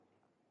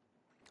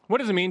What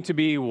does it mean to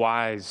be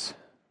wise?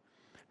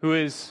 Who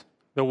is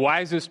the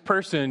wisest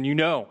person you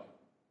know?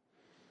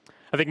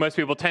 I think most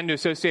people tend to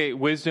associate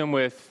wisdom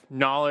with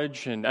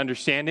knowledge and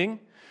understanding.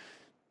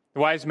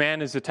 The wise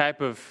man is the type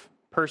of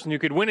person who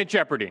could win at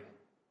Jeopardy.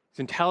 He's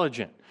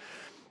intelligent.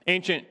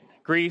 Ancient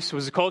Greece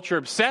was a culture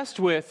obsessed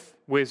with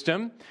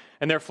wisdom,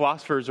 and their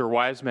philosophers or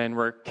wise men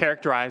were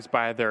characterized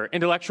by their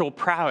intellectual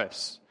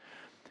prowess.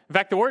 In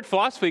fact, the word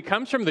philosophy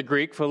comes from the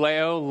Greek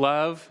phileo,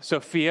 love,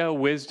 sophia,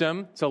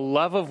 wisdom. It's a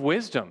love of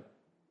wisdom.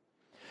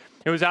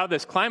 It was out of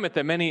this climate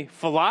that many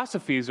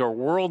philosophies or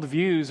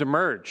worldviews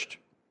emerged,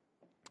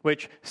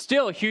 which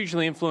still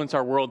hugely influence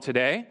our world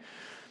today.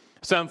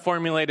 Some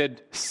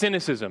formulated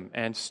cynicism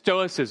and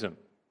stoicism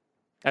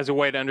as a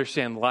way to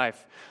understand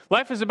life.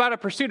 Life is about a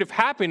pursuit of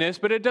happiness,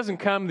 but it doesn't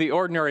come the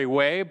ordinary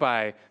way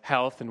by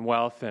health and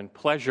wealth and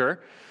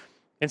pleasure.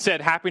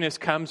 Instead, happiness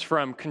comes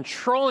from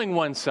controlling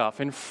oneself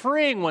and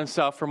freeing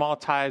oneself from all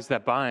ties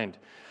that bind.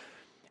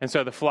 And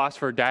so the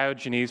philosopher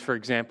Diogenes, for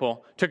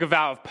example, took a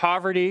vow of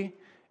poverty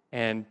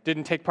and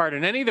didn't take part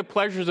in any of the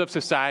pleasures of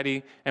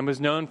society and was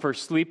known for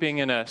sleeping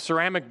in a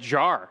ceramic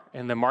jar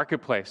in the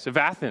marketplace of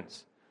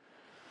Athens.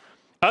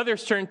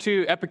 Others turned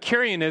to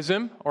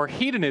Epicureanism or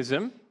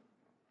hedonism,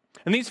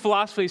 and these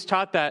philosophies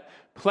taught that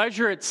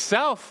pleasure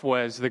itself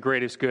was the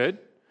greatest good.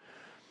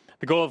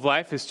 The goal of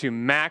life is to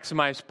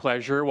maximize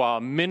pleasure while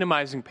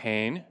minimizing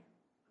pain.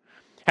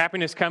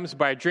 Happiness comes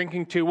by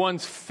drinking to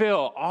one's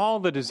fill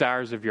all the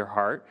desires of your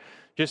heart.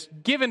 Just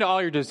give in to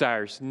all your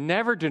desires.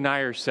 Never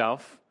deny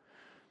yourself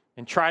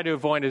and try to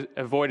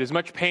avoid as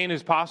much pain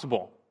as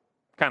possible.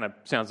 Kind of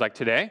sounds like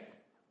today.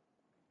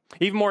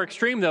 Even more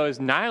extreme, though,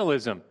 is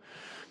nihilism.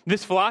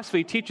 This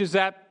philosophy teaches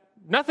that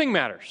nothing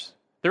matters.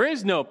 There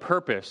is no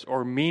purpose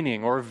or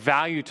meaning or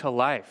value to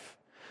life.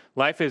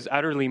 Life is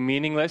utterly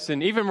meaningless,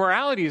 and even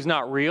morality is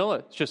not real.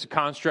 It's just a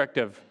construct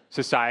of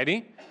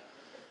society.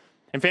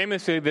 And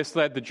famously, this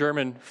led the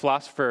German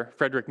philosopher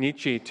Friedrich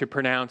Nietzsche to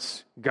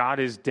pronounce, God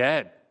is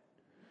dead.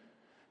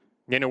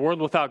 In a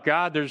world without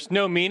God, there's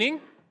no meaning,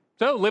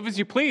 so live as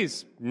you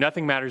please.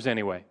 Nothing matters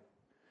anyway.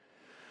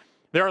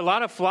 There are a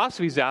lot of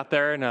philosophies out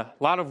there and a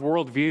lot of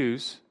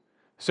worldviews.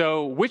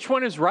 So which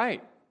one is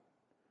right?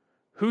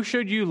 Who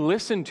should you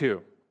listen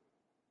to?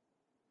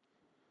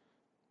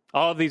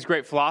 All of these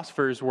great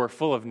philosophers were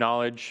full of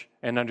knowledge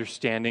and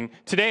understanding.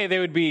 Today, they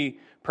would be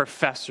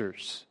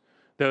professors,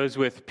 those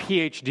with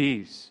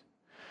PhDs.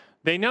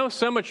 They know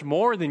so much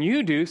more than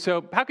you do,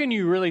 so how can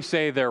you really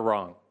say they're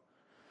wrong?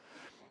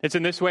 It's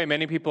in this way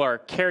many people are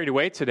carried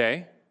away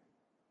today.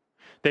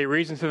 They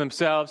reason to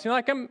themselves,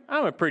 I'm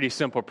a pretty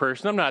simple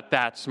person. I'm not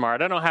that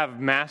smart. I don't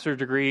have master's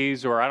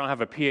degrees or I don't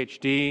have a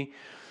PhD.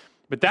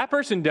 But that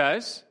person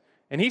does,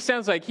 and he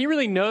sounds like he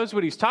really knows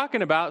what he's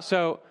talking about,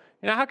 so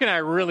how can I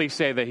really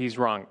say that he's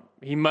wrong?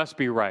 He must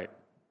be right.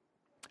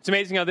 It's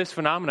amazing how this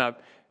phenomenon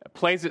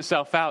plays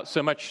itself out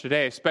so much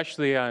today,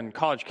 especially on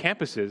college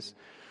campuses.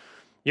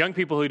 Young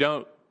people who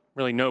don't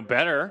really know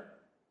better,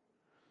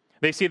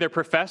 they see their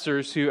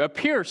professors who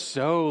appear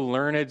so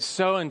learned,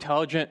 so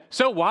intelligent,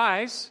 so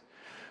wise,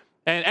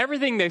 and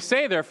everything they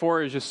say,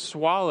 therefore, is just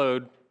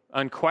swallowed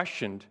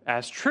unquestioned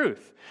as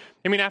truth.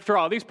 After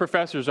all, these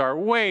professors are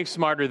way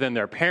smarter than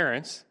their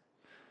parents.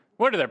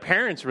 What do their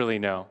parents really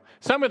know?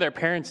 Some of their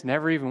parents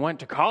never even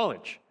went to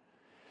college.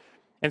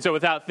 And so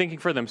without thinking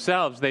for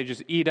themselves, they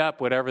just eat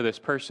up whatever this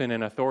person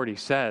in authority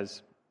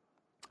says.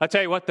 I'll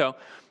tell you what, though,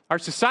 our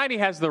society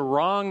has the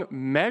wrong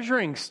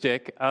measuring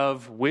stick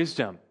of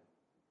wisdom.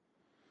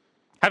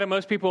 How do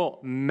most people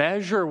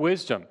measure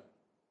wisdom?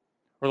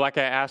 Or like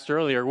I asked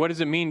earlier, what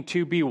does it mean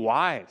to be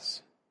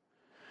wise?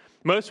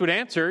 Most would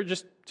answer,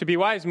 just to be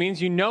wise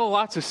means you know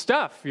lots of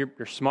stuff.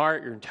 You're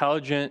smart, you're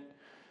intelligent.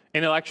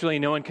 Intellectually,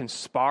 no one can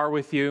spar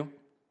with you.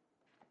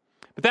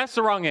 But that's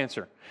the wrong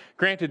answer.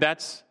 Granted,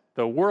 that's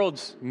the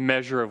world's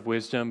measure of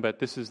wisdom, but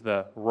this is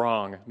the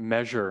wrong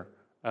measure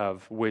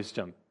of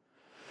wisdom.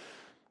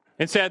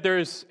 Instead,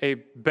 there's a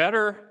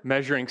better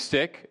measuring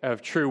stick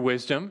of true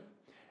wisdom,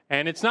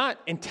 and it's not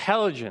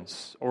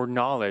intelligence or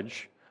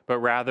knowledge, but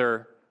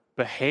rather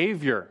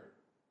behavior.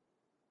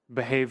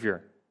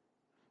 Behavior.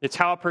 It's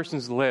how a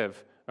person's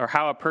live, or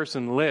how a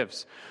person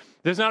lives.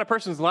 Does not a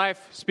person's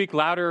life speak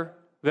louder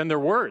than their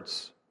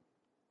words?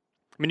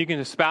 You can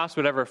espouse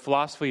whatever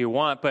philosophy you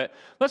want, but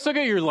let's look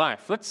at your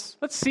life. Let's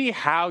see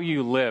how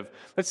you live.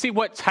 Let's see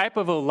what type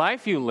of a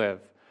life you live.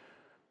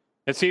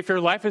 Let's see if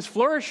your life is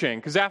flourishing,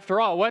 because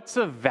after all, what's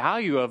the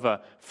value of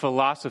a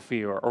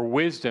philosophy or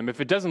wisdom if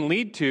it doesn't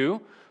lead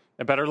to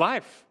a better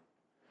life?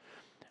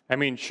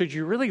 Should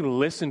you really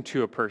listen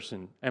to a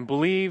person and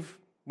believe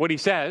what he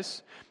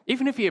says,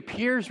 even if he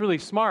appears really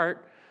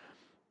smart,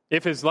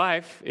 if his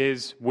life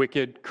is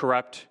wicked,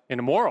 corrupt, and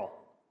immoral?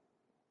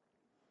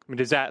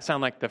 Does that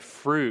sound like the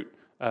fruit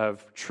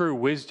of true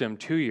wisdom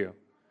to you?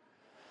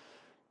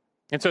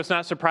 And so it's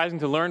not surprising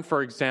to learn,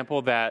 for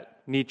example,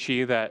 that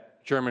Nietzsche,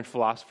 that German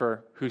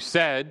philosopher who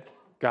said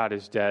God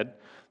is dead,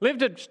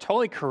 lived a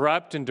totally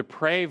corrupt and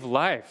depraved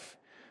life,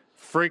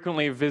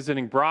 frequently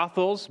visiting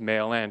brothels,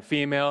 male and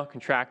female,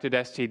 contracted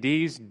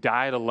STDs,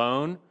 died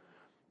alone.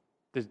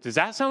 Does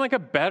that sound like a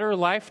better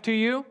life to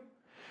you?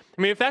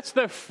 I mean, if that's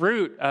the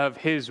fruit of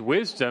his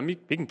wisdom, you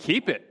can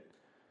keep it.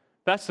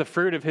 If that's the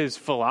fruit of his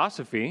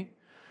philosophy,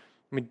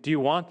 I mean, do you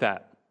want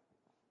that?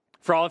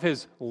 For all of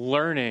his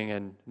learning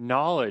and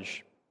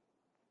knowledge,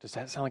 does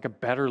that sound like a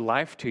better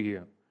life to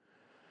you?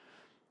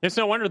 It's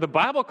no wonder the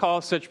Bible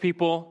calls such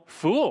people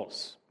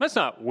fools. That's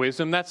not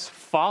wisdom, that's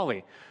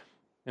folly.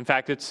 In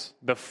fact, it's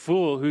the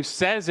fool who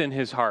says in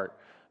his heart,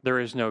 there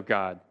is no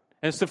God.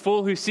 And it's the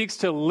fool who seeks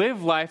to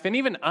live life and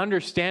even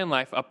understand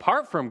life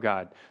apart from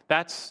God.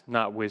 That's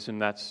not wisdom,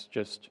 that's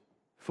just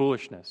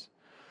foolishness.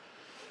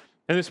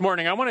 And this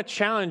morning, I want to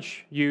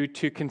challenge you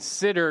to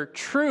consider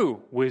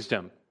true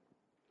wisdom,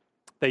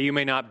 that you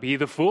may not be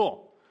the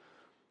fool,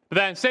 but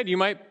that instead you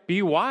might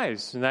be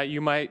wise and that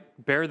you might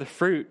bear the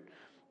fruit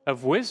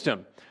of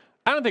wisdom.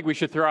 I don't think we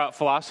should throw out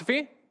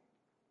philosophy.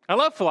 I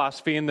love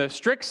philosophy in the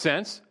strict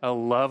sense, a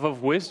love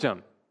of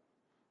wisdom.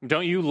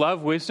 Don't you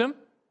love wisdom?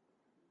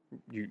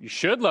 You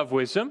should love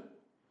wisdom.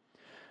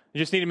 You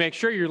just need to make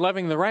sure you're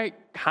loving the right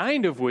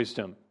kind of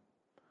wisdom,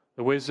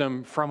 the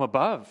wisdom from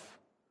above,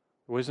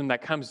 the wisdom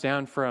that comes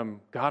down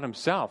from God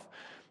himself.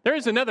 There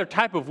is another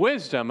type of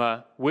wisdom,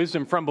 a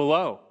wisdom from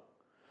below,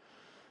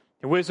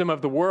 the wisdom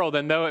of the world,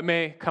 and though it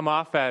may come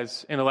off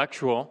as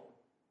intellectual,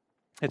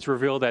 it's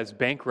revealed as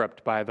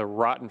bankrupt by the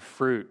rotten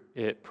fruit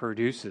it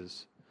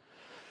produces.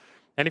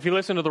 And if you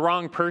listen to the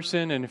wrong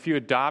person and if you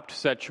adopt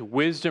such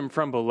wisdom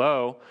from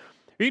below,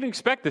 you can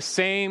expect the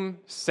same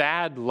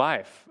sad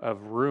life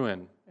of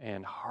ruin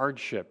and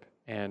hardship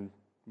and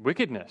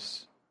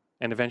wickedness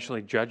and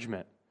eventually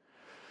judgment.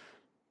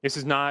 This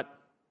is not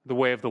the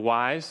way of the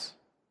wise.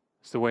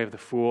 It's the way of the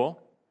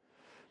fool.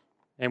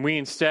 And we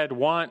instead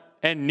want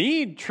and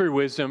need true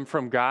wisdom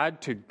from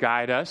God to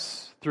guide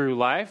us through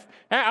life.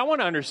 I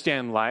want to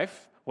understand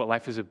life, what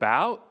life is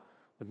about,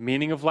 the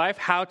meaning of life,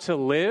 how to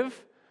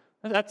live.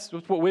 That's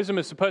what wisdom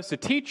is supposed to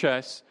teach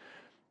us,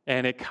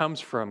 and it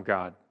comes from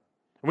God.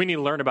 We need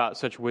to learn about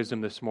such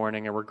wisdom this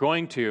morning, and we're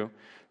going to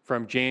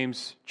from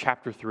James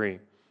chapter 3.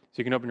 So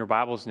you can open your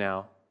Bibles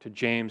now to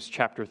James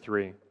chapter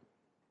 3.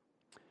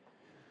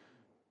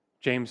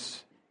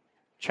 James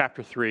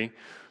chapter 3.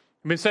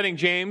 We've been studying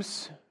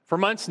James for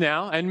months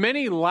now, and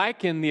many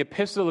liken the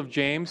epistle of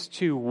James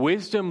to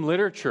wisdom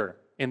literature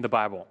in the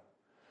Bible.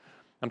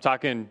 I'm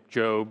talking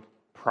Job,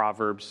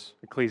 Proverbs,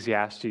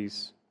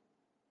 Ecclesiastes.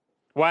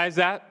 Why is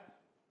that?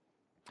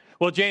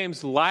 Well,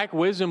 James, like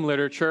wisdom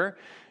literature,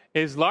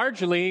 is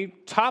largely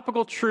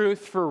topical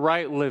truth for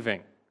right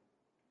living.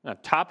 Now,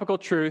 topical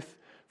truth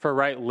for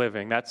right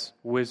living. That's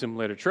wisdom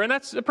literature. And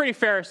that's a pretty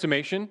fair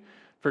estimation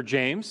for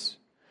James.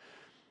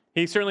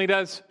 He certainly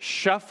does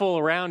shuffle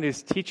around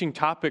his teaching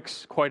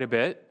topics quite a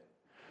bit.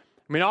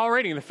 I mean,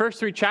 already in the first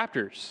 3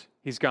 chapters,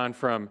 he's gone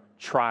from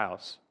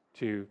trials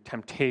to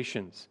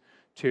temptations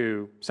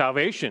to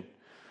salvation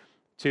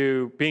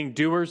to being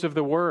doers of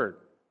the word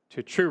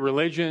to true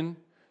religion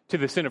to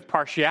the sin of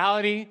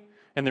partiality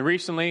and then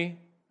recently,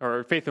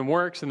 or faith and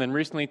works, and then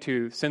recently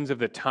to sins of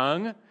the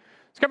tongue.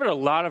 It's covered a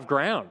lot of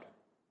ground.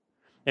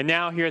 And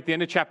now here at the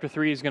end of chapter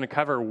 3, he's going to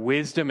cover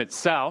wisdom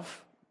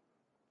itself.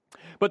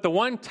 But the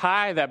one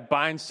tie that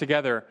binds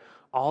together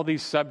all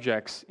these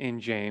subjects in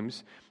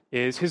James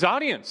is his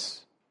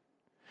audience.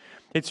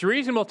 It's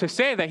reasonable to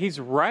say that he's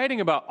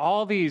writing about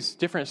all these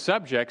different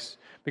subjects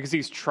because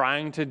he's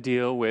trying to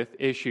deal with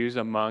issues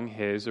among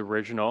his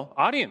original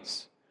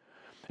audience.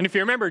 And if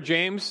you remember,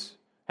 James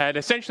had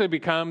essentially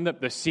become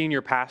the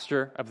senior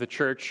pastor of the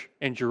church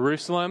in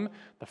Jerusalem,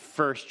 the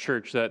first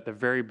church at the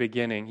very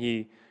beginning.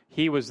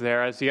 He was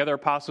there. As the other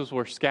apostles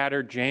were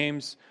scattered,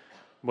 James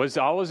was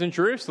always in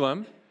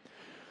Jerusalem.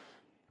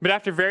 But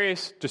after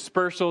various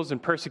dispersals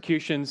and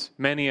persecutions,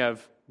 many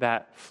of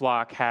that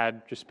flock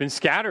had just been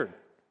scattered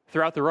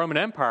throughout the Roman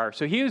Empire.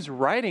 So he was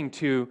writing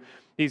to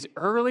these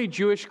early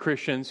Jewish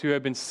Christians who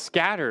had been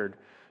scattered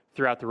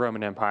throughout the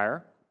Roman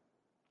Empire.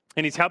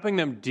 And he's helping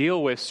them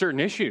deal with certain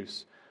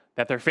issues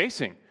that they're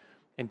facing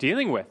and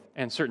dealing with,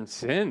 and certain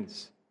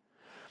sins.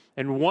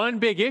 And one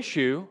big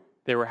issue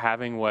they were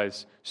having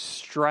was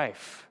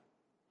strife,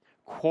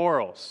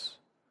 quarrels,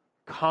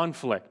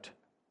 conflict.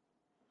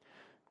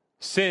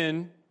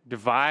 Sin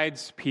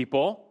divides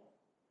people,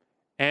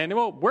 and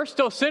well, we're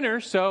still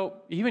sinners, so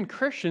even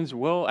Christians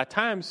will at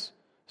times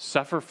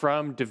suffer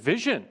from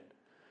division.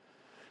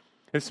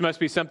 This must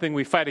be something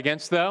we fight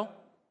against, though.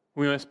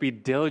 We must be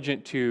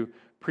diligent to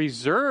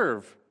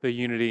preserve the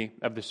unity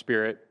of the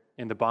Spirit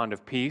in the bond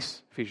of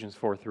peace, Ephesians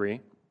 4:3.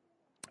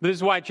 This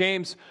is why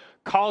James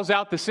calls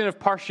out the sin of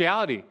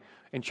partiality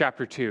in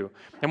chapter 2,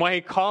 and why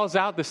he calls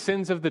out the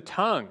sins of the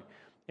tongue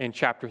in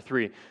chapter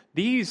 3.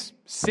 These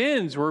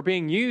sins were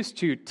being used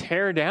to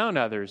tear down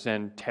others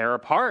and tear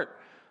apart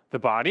the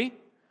body.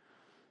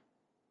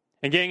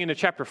 And getting into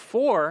chapter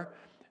 4,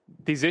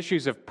 these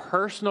issues of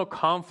personal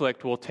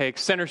conflict will take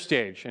center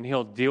stage, and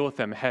he'll deal with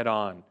them head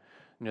on.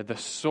 The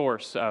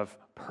source of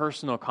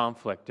personal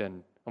conflict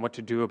and what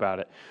to do about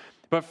it.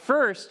 But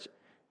first,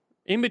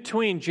 in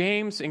between,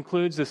 James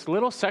includes this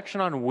little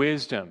section on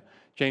wisdom,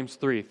 James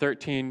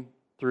 3:13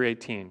 through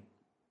 18.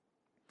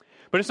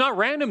 But it's not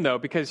random, though,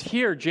 because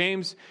here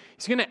James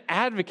is going to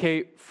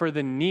advocate for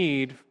the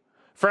need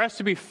for us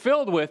to be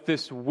filled with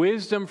this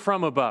wisdom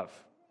from above.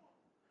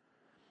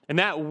 And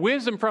that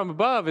wisdom from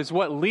above is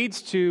what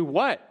leads to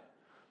what?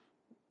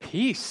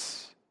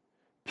 Peace.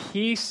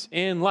 Peace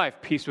in life.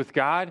 Peace with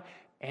God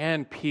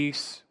and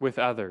peace with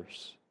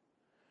others.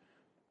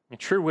 And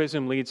true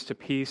wisdom leads to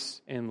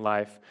peace in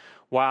life,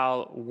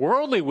 while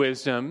worldly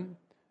wisdom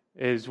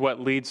is what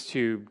leads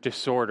to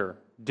disorder,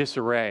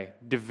 disarray,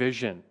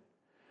 division.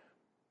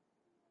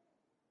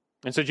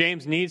 And so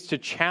James needs to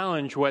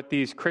challenge what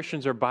these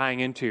Christians are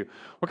buying into,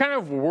 what kind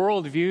of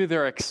worldview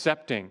they're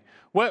accepting,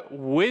 what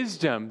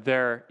wisdom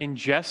they're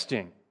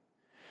ingesting,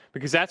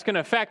 because that's going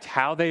to affect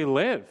how they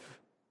live.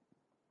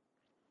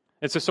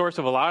 It's a source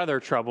of a lot of their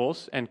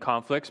troubles and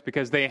conflicts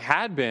because they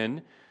had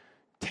been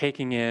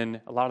taking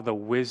in a lot of the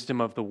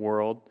wisdom of the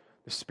world,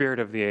 the spirit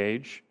of the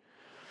age.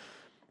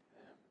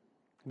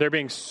 They're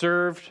being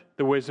served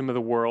the wisdom of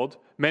the world.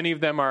 Many of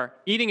them are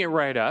eating it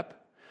right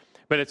up,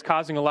 but it's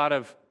causing a lot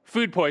of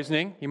food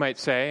poisoning, you might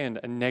say, and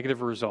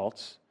negative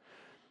results.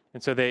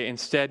 And so they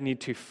instead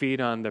need to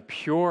feed on the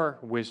pure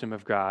wisdom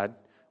of God,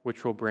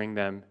 which will bring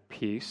them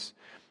peace.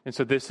 And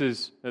so this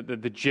is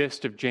the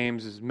gist of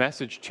James's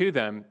message to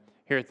them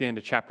here at the end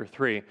of chapter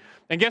 3.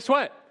 And guess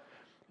what?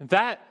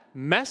 That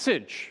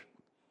message,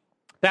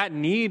 that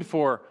need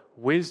for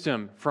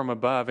wisdom from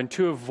above and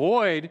to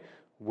avoid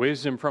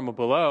wisdom from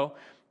below,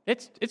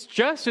 it's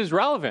just as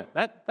relevant.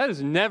 That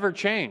has never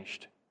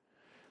changed.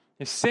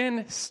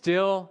 Sin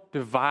still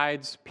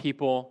divides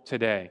people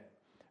today.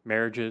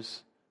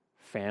 Marriages,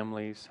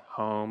 families,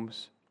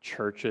 homes,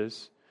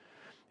 churches,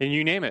 and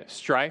you name it,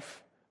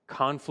 strife,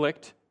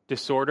 conflict,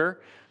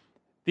 disorder.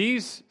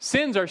 These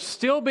sins are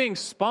still being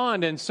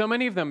spawned, and so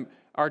many of them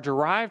are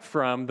derived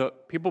from the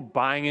people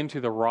buying into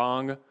the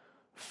wrong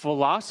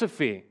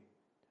philosophy,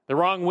 the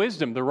wrong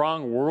wisdom, the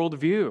wrong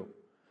worldview.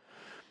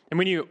 And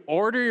when you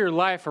order your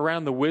life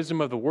around the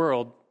wisdom of the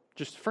world,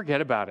 just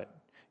forget about it.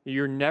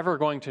 You're never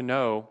going to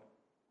know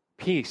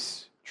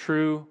peace,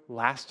 true,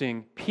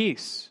 lasting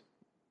peace.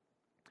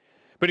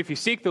 But if you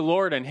seek the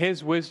Lord and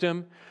His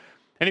wisdom,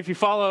 and if you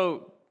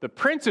follow the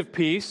Prince of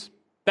Peace,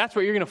 that's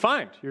what you're going to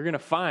find. You're going to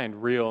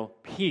find real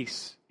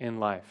peace in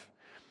life.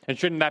 And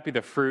shouldn't that be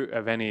the fruit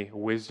of any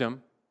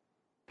wisdom?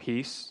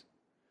 Peace?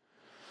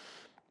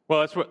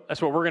 Well,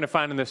 that's what we're going to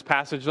find in this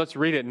passage. Let's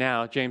read it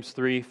now. James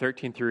 3,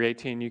 13 through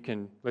 18. You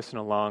can listen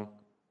along.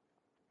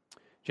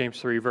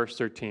 James 3, verse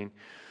 13.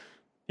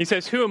 He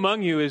says, "Who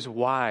among you is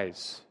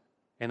wise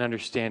and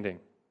understanding?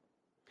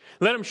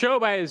 Let him show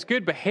by his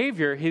good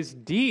behavior his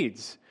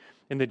deeds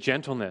in the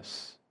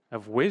gentleness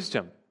of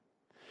wisdom.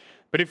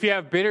 But if you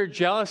have bitter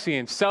jealousy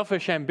and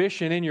selfish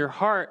ambition in your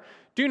heart,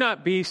 do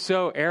not be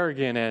so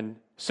arrogant and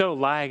so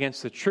lie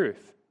against the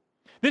truth.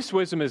 This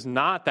wisdom is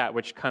not that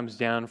which comes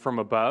down from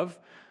above,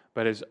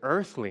 but is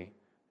earthly,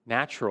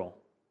 natural,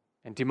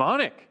 and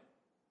demonic.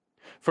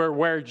 For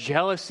where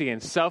jealousy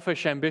and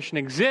selfish ambition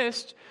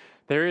exist,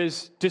 there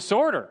is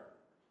disorder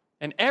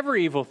and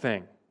every evil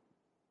thing.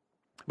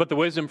 But the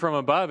wisdom from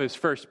above is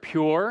first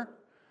pure,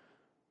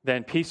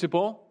 then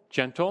peaceable,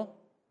 gentle,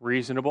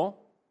 reasonable,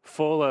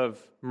 full of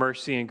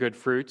mercy and good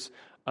fruits,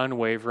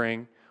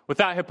 unwavering,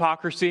 without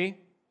hypocrisy.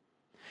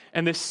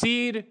 And the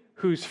seed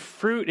whose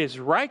fruit is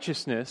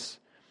righteousness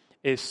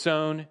is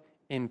sown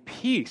in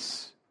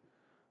peace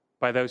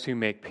by those who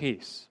make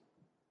peace."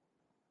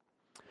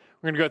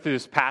 We're going to go through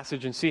this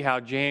passage and see how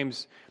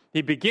James,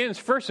 he begins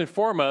first and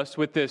foremost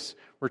with this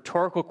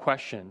rhetorical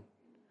question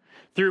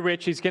through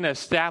which he's going to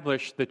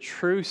establish the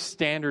true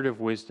standard of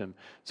wisdom.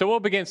 So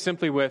we'll begin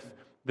simply with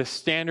the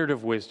standard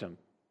of wisdom.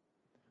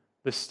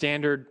 The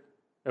standard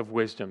of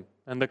wisdom.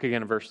 And look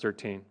again at verse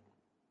 13,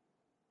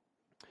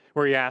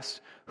 where he asks,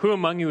 "Who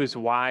among you is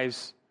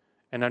wise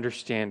and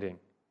understanding?"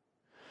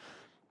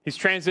 He's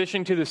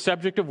transitioning to the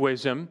subject of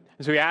wisdom.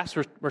 And so he asks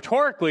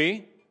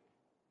rhetorically,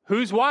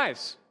 who's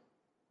wise?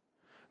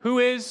 Who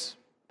is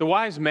the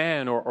wise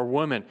man or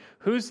woman?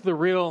 Who's the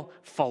real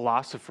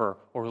philosopher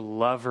or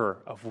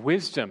lover of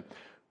wisdom?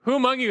 Who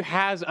among you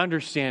has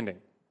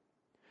understanding?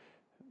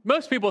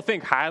 Most people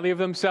think highly of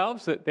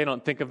themselves, that they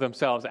don't think of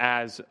themselves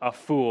as a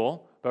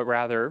fool, but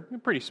rather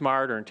pretty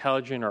smart or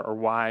intelligent or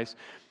wise.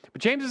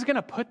 But James is going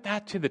to put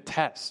that to the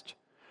test.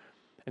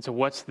 And so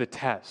what's the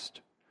test?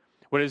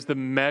 What is the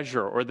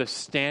measure or the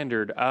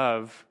standard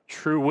of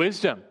true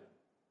wisdom?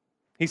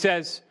 He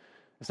says,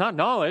 it's not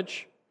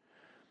knowledge.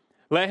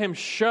 Let him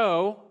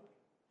show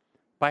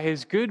by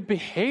his good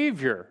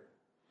behavior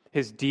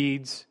his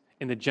deeds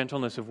in the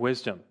gentleness of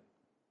wisdom.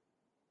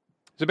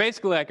 So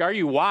basically, are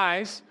you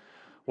wise?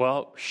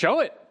 Well, show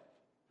it.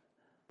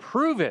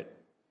 Prove it.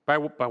 By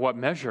what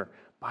measure?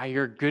 By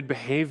your good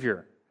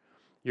behavior,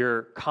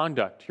 your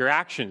conduct, your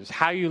actions,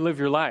 how you live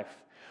your life.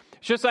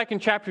 It's just like in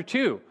chapter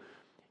 2.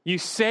 You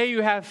say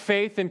you have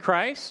faith in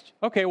Christ.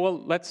 Okay, well,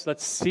 let's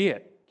see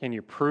it. Can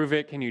you prove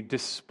it? Can you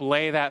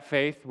display that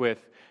faith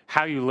with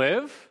how you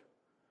live?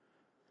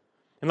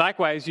 And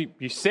likewise,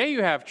 you say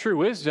you have true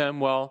wisdom.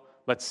 Well,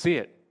 let's see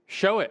it.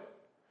 Show it.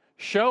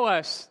 Show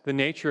us the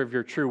nature of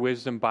your true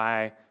wisdom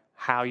by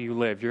how you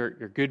live, your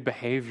good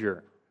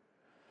behavior.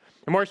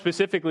 And more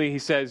specifically, he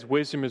says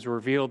wisdom is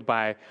revealed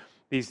by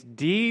these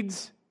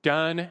deeds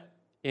done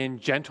in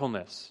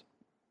gentleness.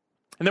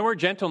 And the word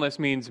gentleness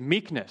means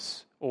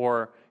meekness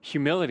or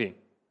humility.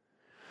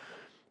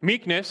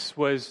 Meekness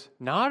was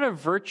not a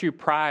virtue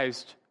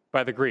prized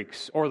by the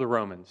Greeks or the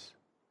Romans.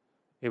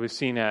 It was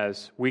seen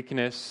as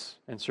weakness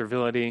and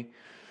servility.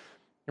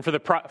 And for the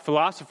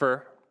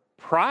philosopher,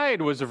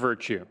 pride was a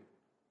virtue,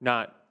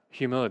 not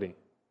humility.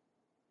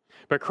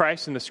 But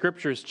Christ in the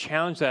Scriptures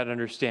challenged that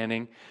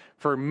understanding,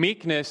 for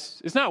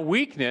meekness is not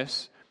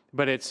weakness,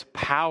 but it's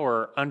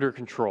power under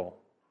control.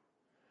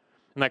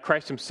 And like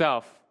Christ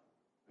himself,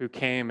 who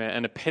came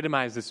and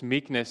epitomized this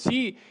meekness,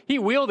 he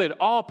wielded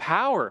all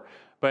power,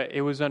 but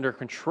it was under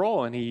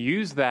control, and he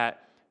used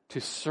that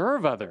to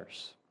serve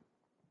others.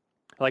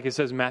 Like it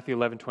says in Matthew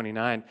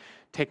 11:29,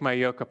 "Take my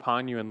yoke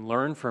upon you and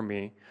learn from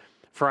me,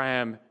 for I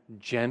am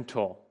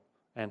gentle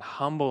and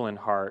humble in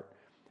heart,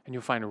 and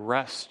you'll find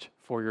rest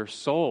for your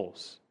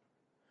souls."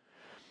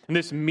 And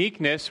this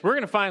meekness, we're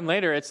going to find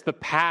later, it's the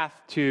path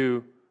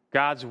to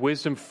God's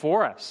wisdom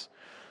for us,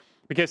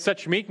 because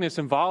such meekness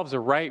involves a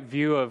right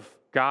view of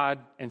God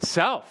and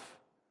self.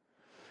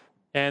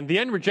 And the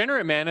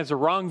unregenerate man has a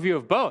wrong view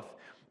of both.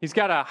 He's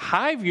got a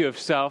high view of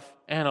self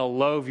and a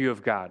low view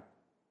of God.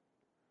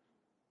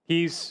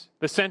 He's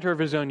the center of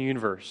his own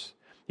universe.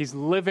 He's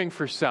living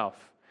for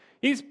self.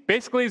 He's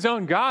basically his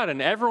own God,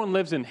 and everyone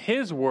lives in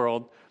his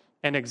world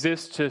and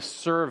exists to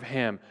serve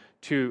him,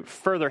 to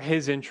further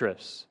his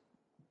interests.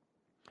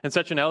 And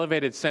such an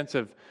elevated sense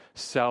of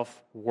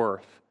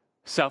self-worth,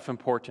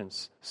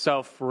 self-importance,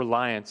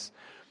 self-reliance.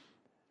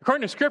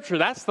 According to Scripture,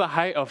 that's the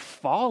height of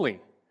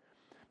folly,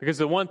 because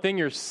the one thing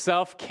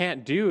yourself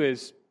can't do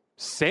is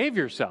save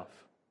yourself.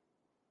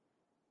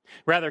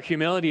 Rather,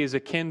 humility is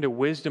akin to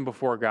wisdom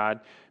before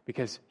God,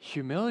 because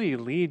humility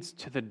leads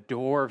to the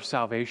door of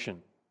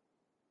salvation.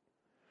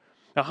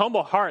 A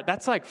humble heart,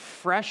 that's like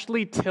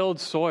freshly tilled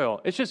soil.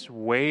 It's just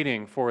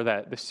waiting for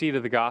the seed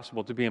of the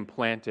gospel to be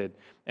implanted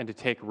and to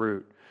take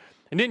root.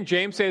 And didn't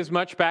James say as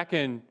much back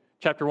in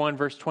chapter 1,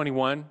 verse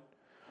 21,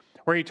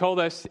 where he told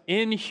us,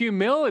 in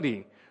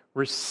humility,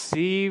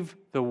 receive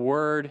the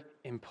word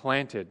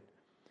implanted,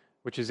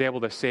 which is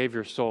able to save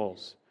your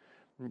souls.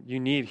 You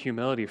need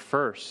humility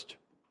first.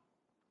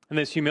 And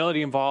this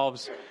humility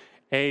involves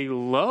a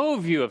low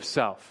view of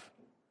self.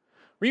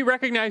 Where you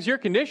recognize your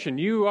condition.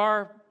 You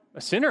are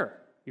a sinner.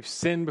 You've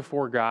sinned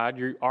before God.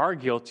 You are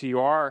guilty. You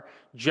are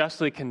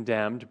justly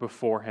condemned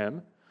before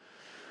him.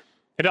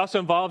 It also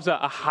involves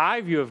a high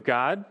view of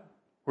God,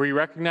 where you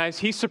recognize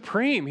he's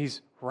supreme,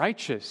 he's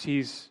righteous,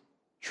 he's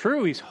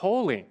true, he's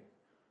holy.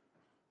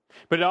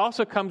 But it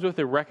also comes with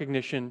a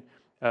recognition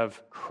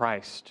of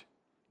Christ,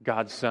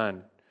 God's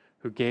Son,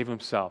 who gave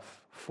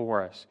himself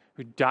for us,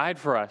 who died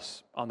for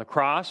us on the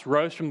cross,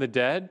 rose from the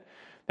dead,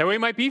 that we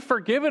might be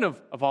forgiven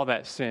of all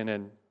that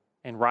sin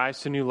and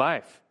rise to new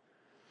life.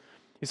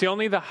 You see,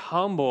 only the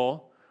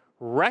humble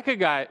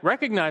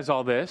recognize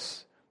all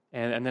this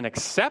and then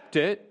accept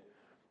it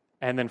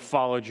and then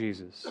follow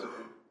Jesus.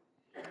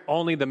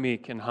 Only the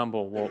meek and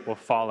humble will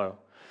follow.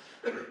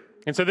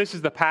 And so this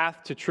is the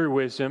path to true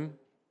wisdom.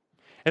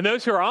 And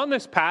those who are on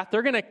this path,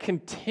 they're going to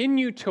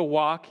continue to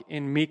walk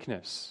in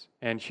meekness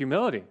and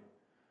humility,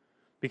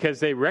 because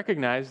they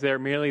recognize they're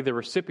merely the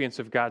recipients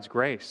of God's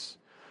grace.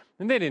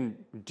 And they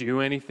didn't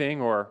do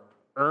anything or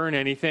earn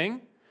anything.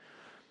 And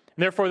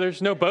therefore,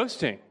 there's no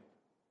boasting.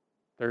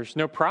 There's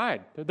no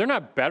pride. They're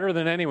not better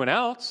than anyone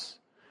else.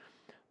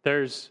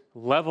 There's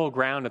level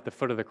ground at the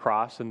foot of the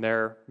cross, and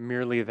they're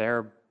merely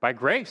there by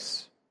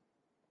grace.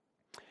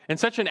 And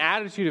such an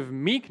attitude of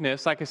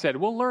meekness, like I said,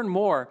 we'll learn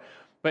more,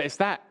 but it's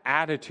that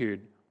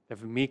attitude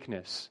of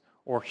meekness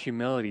or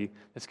humility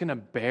that's going to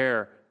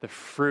bear the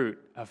fruit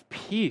of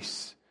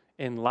peace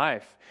in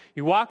life.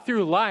 You walk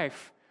through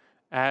life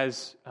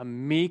as a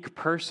meek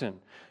person.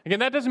 Again,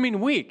 that doesn't mean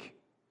weak.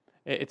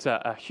 It's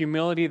a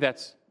humility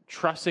that's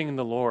trusting in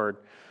the Lord.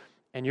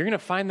 And you're going to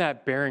find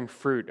that bearing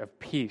fruit of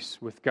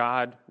peace with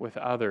God, with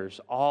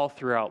others, all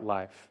throughout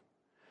life.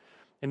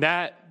 And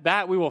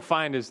that we will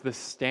find is the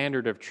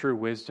standard of true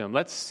wisdom.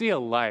 Let's see a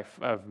life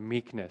of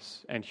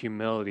meekness and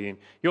humility, and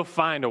you'll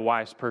find a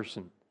wise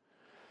person.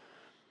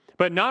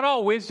 But not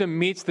all wisdom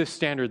meets this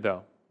standard,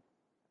 though.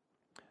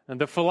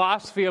 And the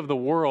philosophy of the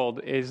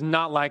world is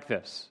not like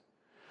this.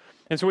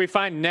 And so we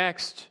find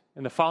next,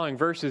 in the following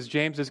verses,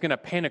 James is going to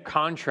paint a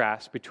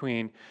contrast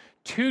between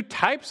two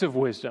types of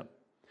wisdom.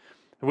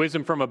 The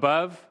wisdom from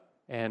above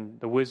and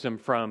the wisdom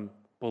from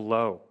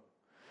below.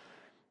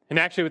 And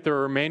actually, with the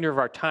remainder of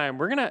our time,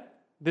 we're going to,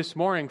 this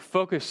morning,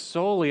 focus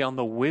solely on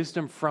the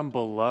wisdom from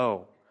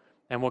below.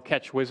 And we'll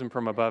catch wisdom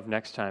from above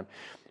next time.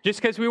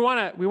 Just because we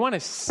want to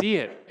see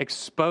it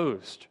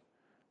exposed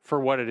for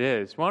what it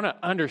is. We want to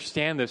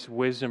understand this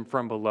wisdom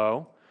from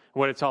below,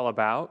 what it's all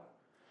about.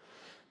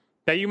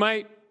 That you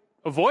might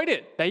avoid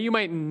it. That you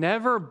might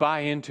never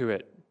buy into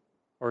it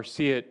or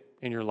see it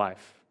in your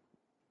life.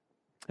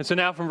 And so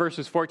now from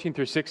verses 14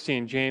 through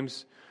 16,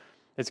 James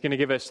is going to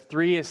give us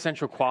three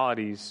essential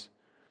qualities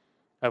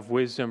of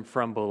wisdom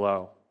from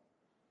below.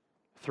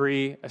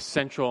 3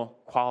 essential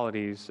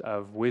qualities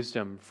of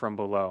wisdom from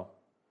below.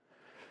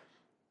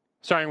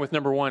 Starting with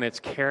number 1, it's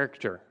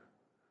character.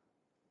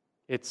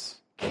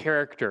 It's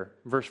character.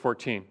 Verse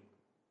 14.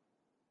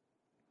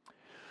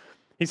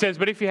 He says,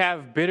 "But if you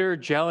have bitter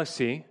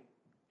jealousy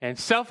and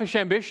selfish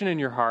ambition in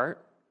your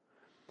heart,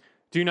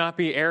 do not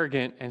be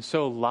arrogant and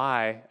so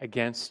lie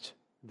against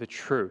the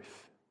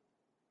truth."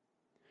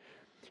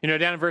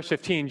 Down in verse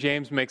 15,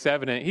 James makes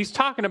evident, he's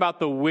talking about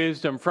the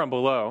wisdom from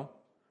below,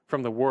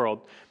 from the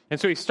world. And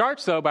so he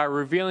starts, though, by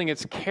revealing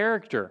its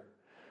character.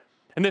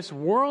 And this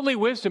worldly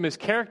wisdom is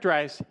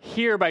characterized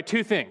here by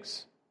 2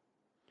 things.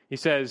 He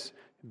says,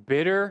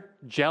 bitter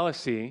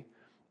jealousy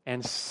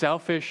and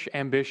selfish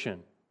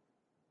ambition.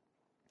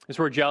 This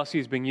word jealousy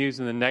is being used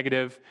in the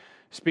negative,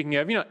 speaking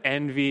of,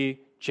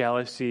 envy,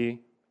 jealousy,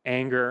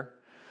 anger.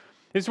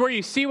 This is where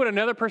you see what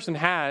another person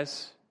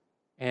has,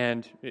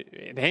 and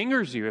it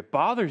angers you, it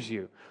bothers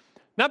you.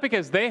 Not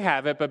because they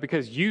have it, but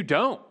because you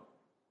don't.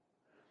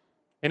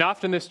 And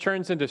often this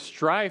turns into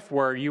strife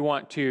where you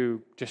want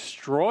to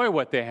destroy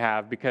what they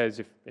have because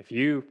if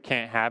you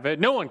can't have it,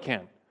 no one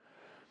can.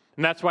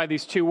 And that's why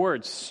these 2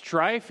 words,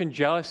 strife and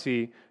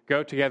jealousy,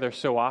 go together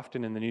so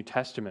often in the New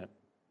Testament.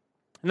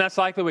 And that's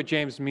likely what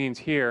James means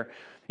here.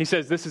 He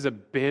says this is a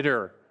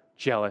bitter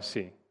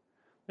jealousy.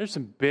 There's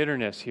some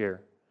bitterness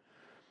here.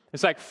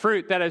 It's like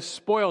fruit that has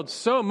spoiled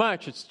so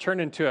much it's turned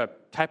into a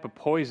type of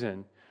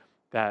poison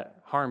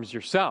that harms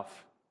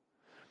yourself.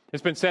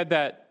 It's been said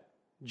that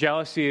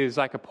jealousy is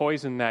like a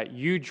poison that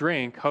you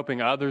drink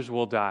hoping others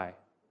will die.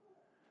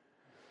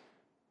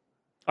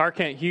 R.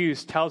 Kent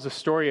Hughes tells a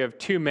story of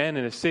 2 men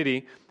in a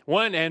city,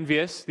 one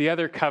envious, the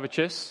other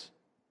covetous.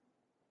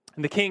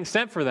 And the king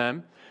sent for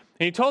them,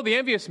 and he told the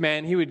envious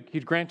man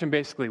he'd grant him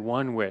basically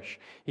one wish.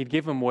 He'd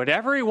give him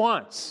whatever he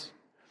wants.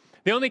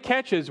 The only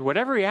catch is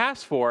whatever he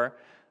asks for,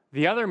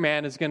 the other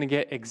man is going to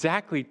get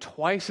exactly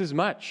twice as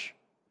much.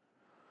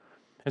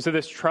 And so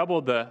this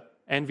troubled the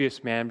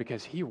envious man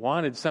because he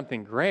wanted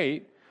something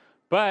great,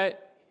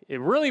 but it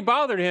really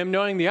bothered him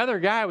knowing the other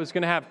guy was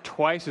going to have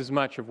twice as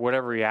much of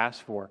whatever he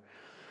asked for.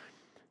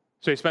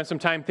 So he spent some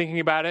time thinking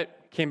about it,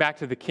 came back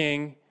to the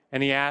king,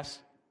 and he asked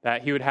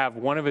that he would have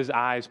one of his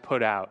eyes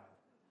put out.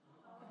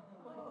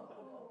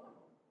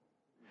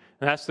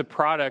 And that's the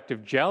product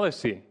of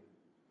jealousy.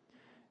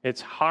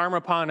 It's harm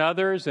upon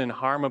others and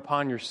harm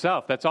upon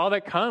yourself. That's all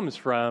that comes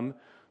from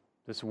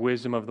this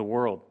wisdom of the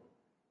world.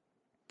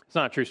 It's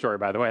not a true story,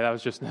 by the way. That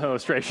was just an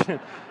illustration.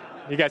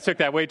 You guys took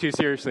that way too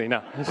seriously.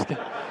 No.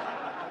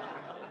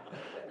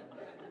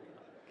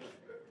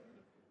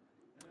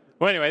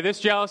 Well, anyway, this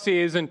jealousy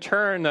is in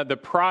turn the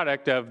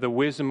product of the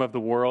wisdom of the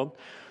world.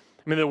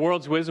 I mean, the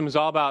world's wisdom is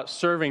all about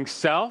serving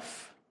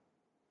self.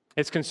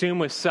 It's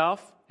consumed with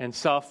self and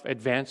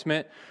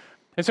self-advancement.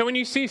 And so when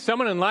you see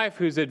someone in life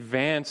who's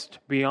advanced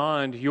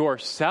beyond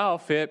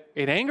yourself, it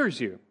angers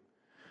you.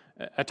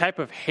 A type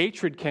of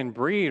hatred can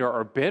breed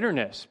or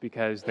bitterness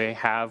because they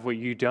have what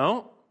you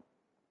don't.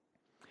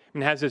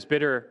 And has this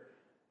bitter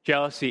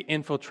jealousy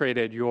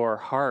infiltrated your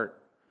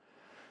heart?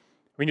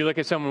 When you look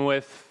at someone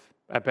with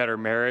a better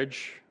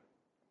marriage,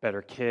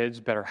 better kids,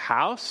 better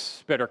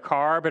house, better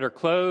car, better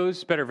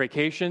clothes, better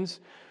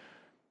vacations,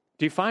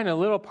 do you find a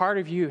little part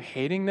of you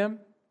hating them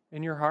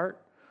in your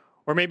heart?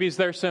 Or maybe is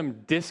there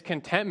some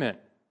discontentment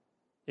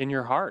in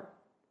your heart?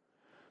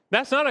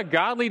 That's not a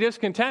godly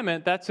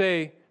discontentment. That's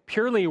a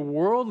purely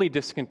worldly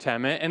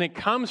discontentment, and it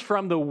comes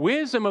from the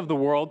wisdom of the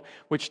world,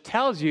 which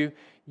tells you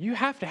you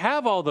have to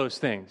have all those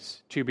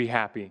things to be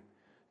happy,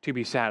 to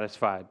be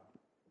satisfied.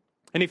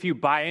 And if you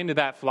buy into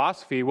that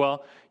philosophy,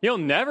 well, you'll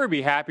never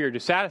be happy or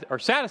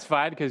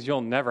satisfied because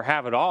you'll never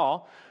have it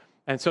all.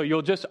 And so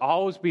you'll just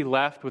always be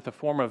left with a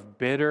form of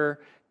bitter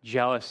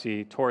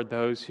jealousy toward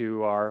those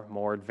who are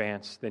more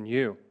advanced than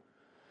you.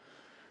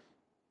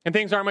 And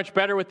things aren't much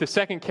better with the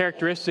second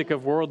characteristic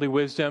of worldly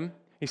wisdom.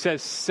 He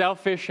says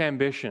selfish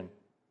ambition.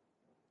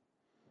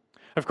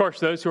 Of course,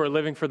 those who are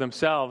living for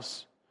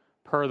themselves,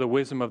 per the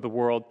wisdom of the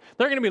world,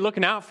 they're going to be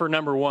looking out for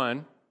number one.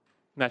 And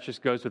that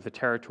just goes with the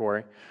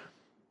territory.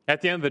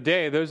 At the end of the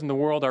day, those in the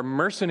world are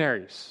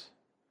mercenaries.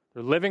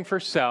 They're living for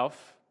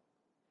self.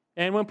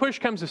 And when push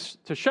comes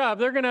to shove,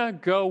 they're going to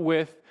go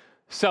with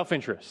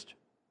self-interest.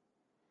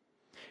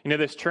 You know,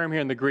 this term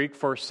here in the Greek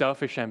for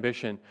selfish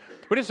ambition.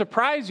 Would it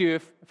surprise you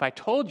if I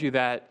told you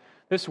that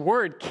this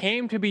word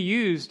came to be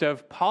used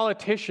of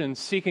politicians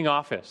seeking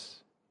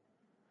office?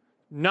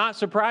 Not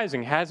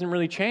surprising, hasn't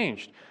really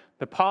changed.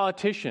 The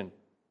politician.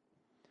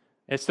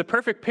 It's the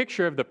perfect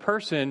picture of the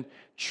person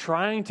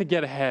trying to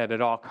get ahead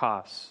at all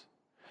costs.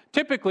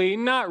 Typically,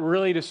 not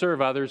really to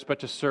serve others, but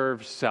to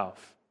serve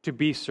self, to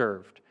be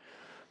served.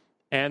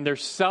 And their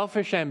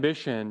selfish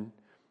ambition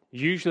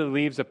usually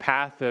leaves a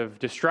path of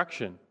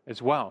destruction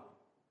as well.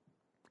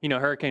 You know,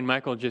 Hurricane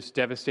Michael just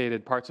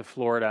devastated parts of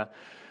Florida.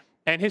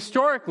 And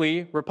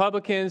historically,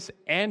 Republicans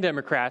and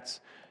Democrats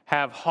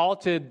have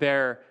halted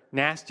their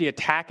nasty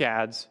attack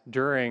ads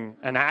during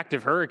an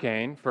active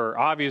hurricane for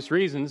obvious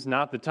reasons,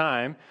 not the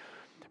time.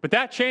 But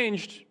that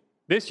changed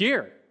this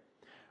year,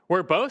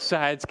 where both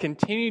sides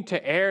continued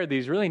to air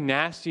these really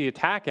nasty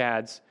attack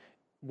ads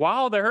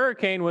while the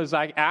hurricane was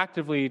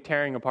actively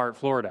tearing apart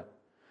Florida.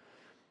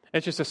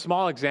 It's just a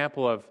small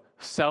example of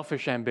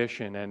selfish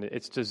ambition and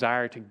its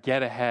desire to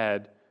get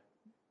ahead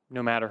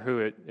no matter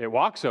who it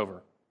walks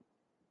over.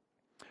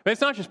 But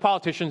it's not just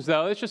politicians,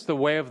 though. It's just the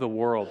way of the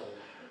world,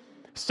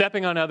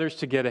 stepping on others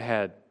to get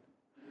ahead.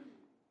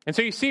 And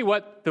so you see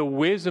what the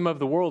wisdom of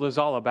the world is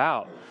all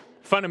about.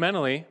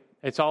 Fundamentally,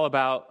 it's all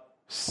about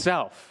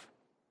self,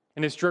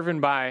 and it's driven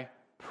by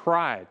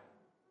pride,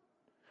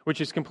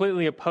 which is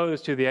completely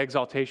opposed to the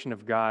exaltation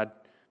of God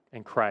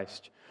and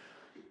Christ.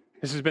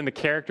 This has been the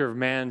character of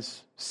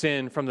man's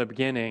sin from the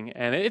beginning,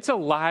 and it's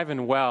alive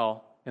and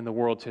well in the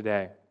world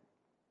today.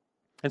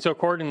 And so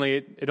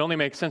accordingly, it only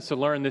makes sense to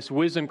learn this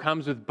wisdom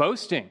comes with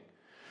boasting.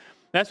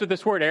 That's what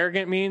this word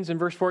arrogant means in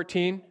verse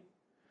 14.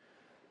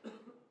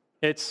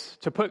 It's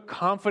to put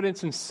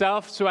confidence in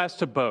self so as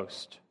to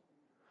boast.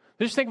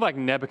 Just think of like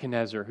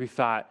Nebuchadnezzar, who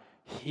thought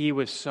he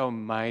was so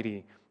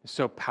mighty,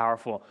 so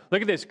powerful.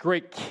 Look at this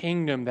great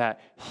kingdom that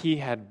he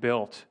had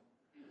built.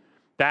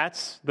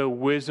 That's the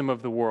wisdom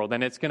of the world,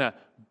 and it's going to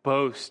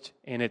boast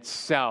in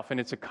itself and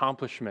its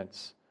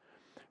accomplishments.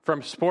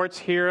 From sports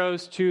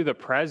heroes to the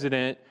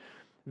president,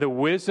 the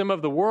wisdom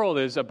of the world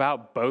is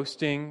about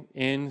boasting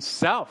in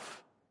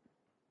self.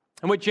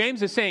 And what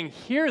James is saying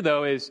here,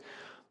 though, is,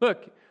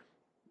 look,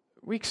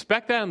 we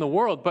expect that in the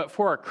world, but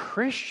for a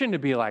Christian to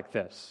be like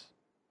this,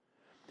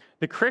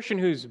 the Christian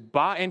who's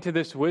bought into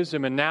this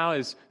wisdom and now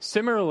is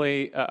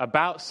similarly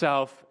about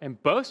self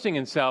and boasting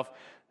in self,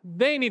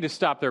 they need to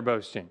stop their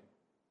boasting.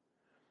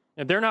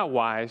 And they're not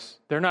wise.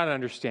 They're not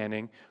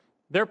understanding.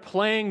 They're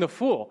playing the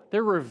fool.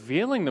 They're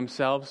revealing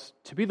themselves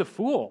to be the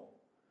fool.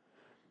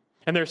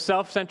 And their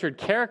self-centered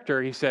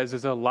character, he says,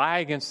 is a lie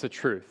against the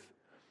truth,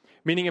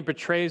 meaning it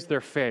betrays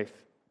their faith.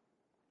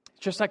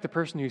 Just like the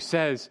person who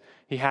says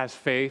he has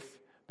faith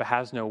but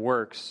has no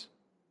works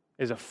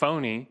is a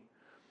phony.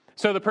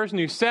 So the person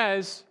who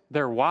says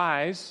they're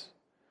wise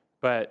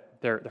but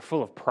they're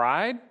full of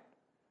pride,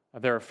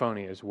 they're a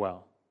phony as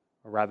well.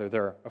 Or rather,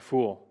 they're a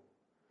fool.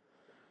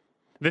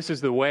 This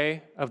is the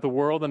way of the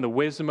world and the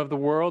wisdom of the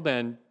world,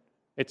 and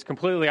it's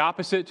completely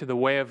opposite to the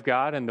way of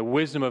God and the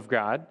wisdom of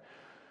God.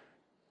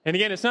 And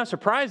again, it's not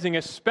surprising,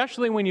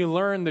 especially when you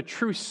learn the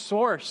true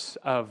source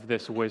of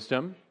this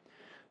wisdom.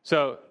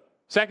 So,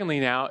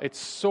 secondly now, its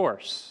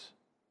source.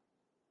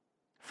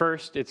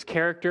 First, its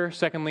character.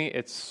 Secondly,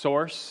 its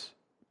source.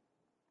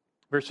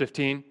 Verse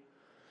 15.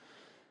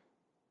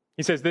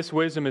 He says, this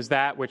wisdom is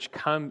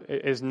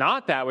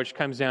not that which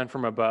comes down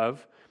from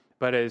above,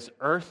 but is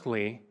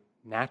earthly,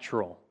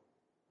 natural,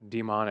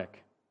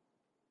 demonic.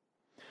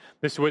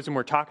 This wisdom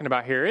we're talking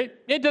about here,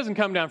 it doesn't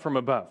come down from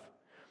above,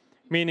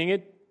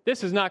 meaning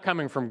this is not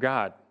coming from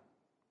God.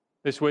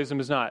 This wisdom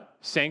is not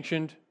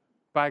sanctioned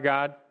by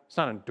God. It's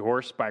not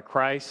endorsed by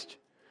Christ.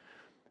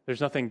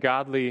 There's nothing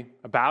godly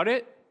about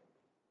it.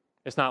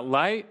 It's not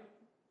light,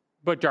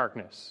 but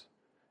darkness.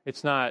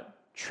 It's not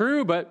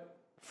true, but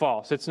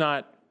false. It's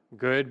not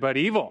good, but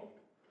evil.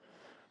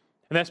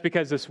 And that's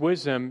because this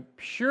wisdom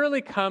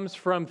purely comes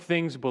from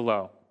things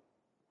below.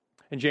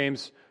 And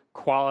James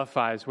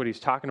qualifies what he's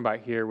talking about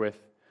here with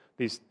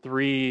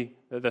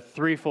the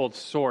threefold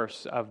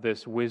source of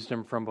this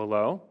wisdom from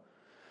below.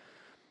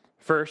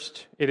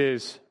 First, it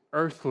is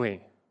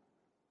earthly,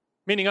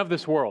 meaning of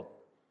this world.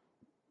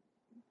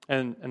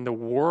 And the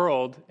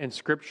world in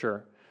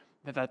Scripture,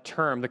 that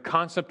term, the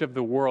concept of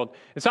the world,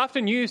 it's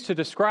often used to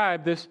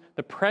describe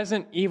the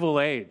present evil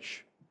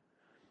age,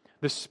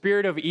 the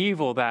spirit of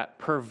evil that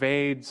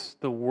pervades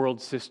the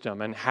world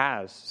system and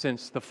has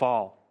since the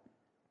fall.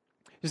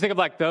 Just think of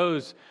like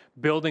those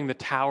building the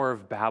Tower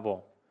of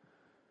Babel.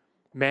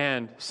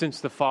 Man,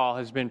 since the fall,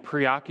 has been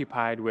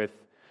preoccupied with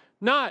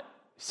not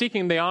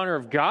seeking the honor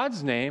of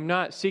God's name,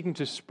 not seeking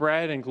to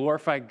spread and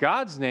glorify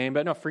God's name,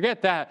 but no,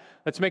 forget that.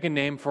 Let's make a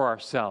name for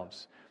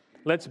ourselves.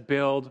 Let's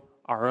build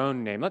our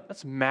own name.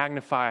 Let's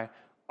magnify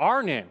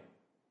our name.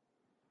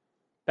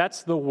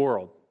 That's the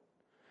world.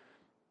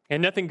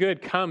 And nothing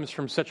good comes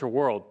from such a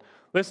world.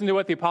 Listen to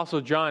what the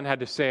Apostle John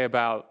had to say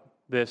about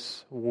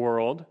this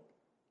world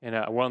in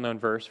a well-known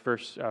verse,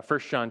 1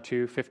 John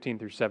 2, 15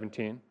 through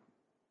 17.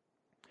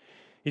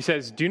 He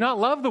says, "Do not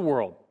love the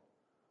world,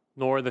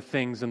 nor the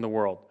things in the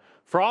world.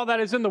 For all that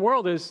is in the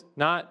world is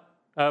not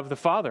of the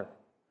Father.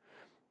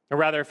 Or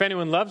rather, if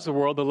anyone loves the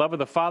world, the love of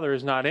the Father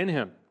is not in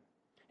him."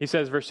 He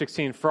says, verse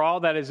 16, "For all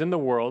that is in the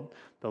world,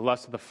 the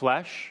lust of the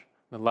flesh,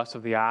 the lust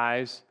of the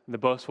eyes, and the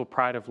boastful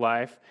pride of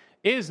life,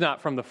 is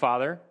not from the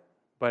Father,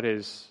 but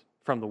is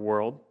from the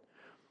world.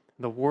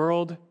 The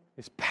world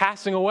is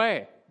passing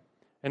away,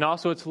 and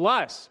also its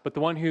lusts, but the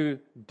one who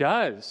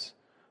does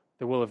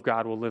the will of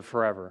God will live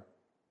forever."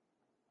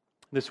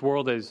 This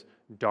world is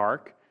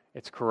dark.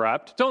 It's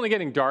corrupt. It's only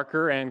getting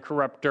darker and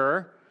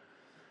corrupter.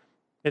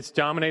 It's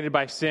dominated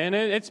by sin,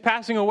 and it's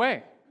passing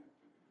away.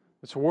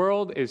 This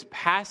world is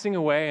passing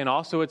away, and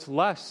also its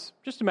lusts.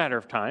 Just a matter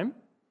of time.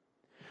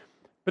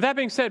 But that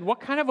being said, what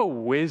kind of a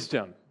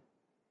wisdom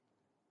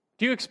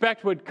do you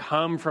expect would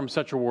come from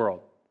such a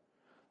world?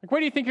 Like, what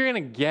do you think you're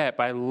going to get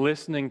by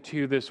listening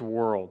to this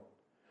world?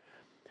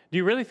 Do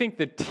you really think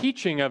the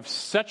teaching of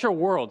such a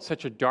world,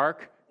 such a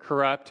dark,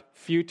 corrupt,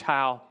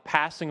 futile,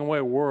 passing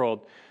away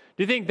world,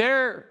 do you think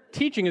their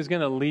teaching is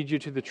going to lead you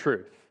to the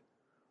truth?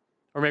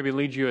 Or maybe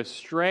lead you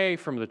astray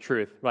from the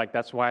truth, like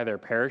that's why they're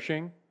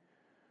perishing?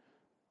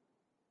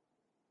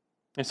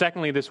 And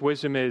secondly, this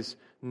wisdom is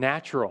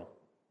natural,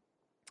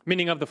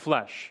 meaning of the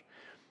flesh.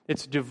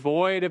 It's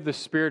devoid of the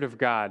Spirit of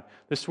God.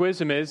 This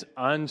wisdom is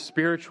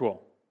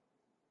unspiritual.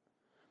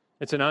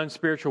 It's an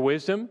unspiritual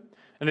wisdom,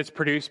 and it's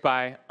produced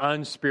by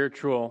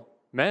unspiritual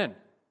men.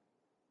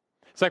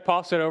 It's like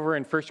Paul said over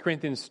in 1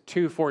 Corinthians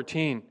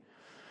 2:14.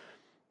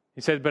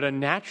 He said, "But a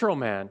natural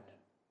man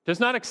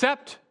does not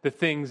accept the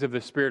things of the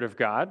Spirit of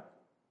God,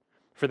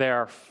 for they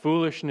are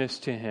foolishness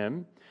to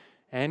him,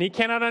 and he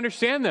cannot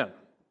understand them,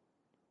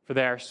 for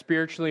they are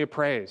spiritually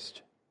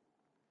appraised."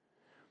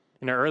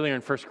 Earlier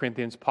in 1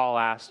 Corinthians, Paul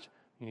asked,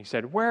 and he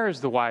said, "Where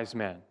is the wise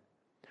man?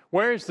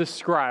 Where is the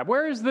scribe?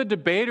 Where is the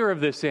debater of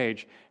this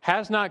age?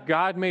 Has not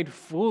God made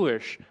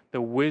foolish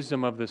the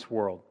wisdom of this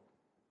world?"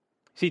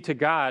 See, to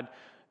God,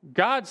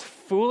 God's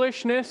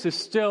foolishness is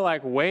still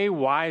like way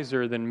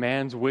wiser than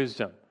man's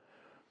wisdom.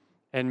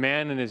 And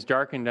man in his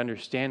darkened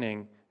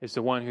understanding is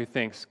the one who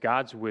thinks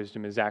God's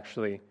wisdom is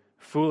actually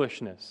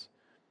foolishness.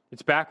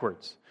 It's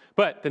backwards.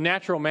 But the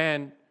natural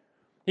man,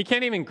 he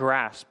can't even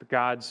grasp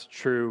God's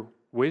true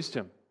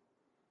wisdom.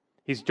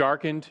 He's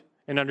darkened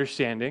in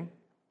understanding.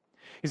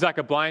 He's like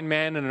a blind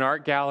man in an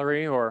art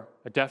gallery or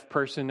a deaf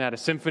person at a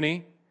symphony.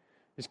 He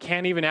just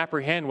can't even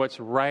apprehend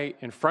what's right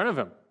in front of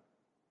him.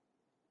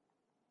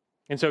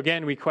 And so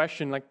again, we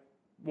question, like,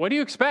 what do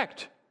you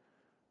expect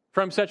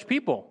from such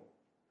people?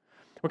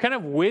 What kind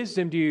of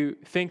wisdom do you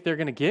think they're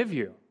going to give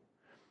you?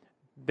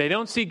 They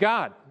don't see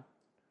God.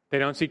 They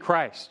don't see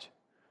Christ.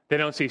 They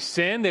don't see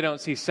sin. They don't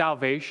see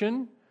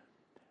salvation.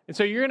 And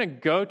so you're going to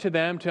go to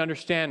them to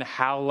understand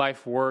how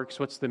life works,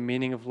 what's the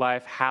meaning of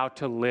life, how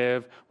to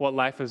live, what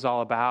life is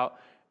all about.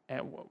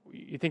 And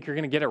you think you're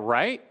going to get it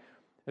right?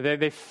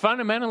 They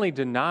fundamentally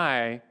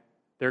deny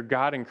their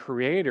God and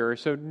Creator,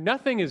 so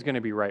nothing is going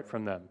to be right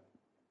from them.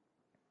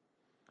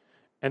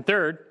 And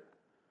third,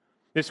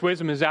 this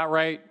wisdom is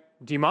outright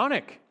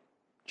demonic.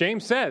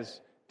 James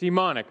says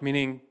demonic,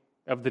 meaning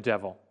of the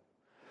devil.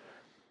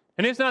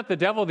 And is not the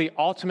devil the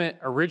ultimate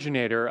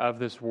originator of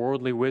this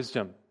worldly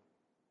wisdom?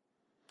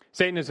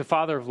 Satan is the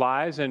father of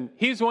lies, and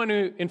he's the one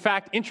who, in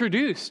fact,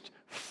 introduced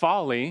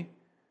folly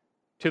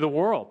to the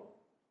world.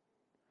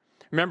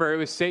 Remember, it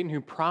was Satan who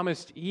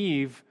promised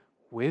Eve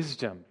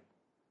wisdom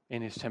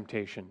in his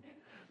temptation.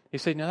 He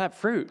said, "Now that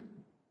fruit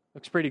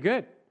looks pretty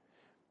good.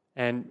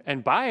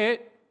 And by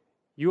it,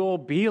 you'll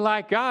be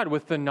like God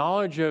with the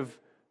knowledge of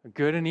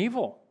good and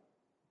evil."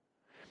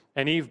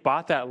 And Eve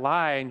bought that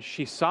lie, and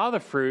she saw the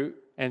fruit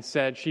and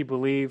said she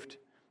believed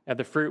that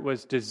the fruit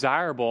was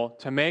desirable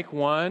to make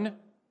one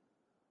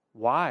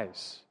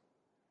wise.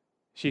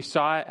 She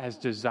saw it as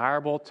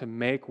desirable to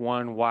make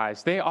one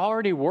wise. They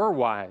already were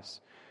wise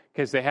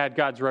because they had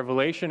God's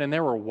revelation and they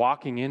were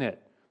walking in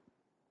it.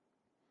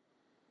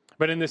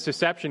 But in this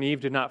deception, Eve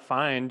did not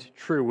find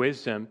true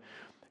wisdom.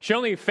 She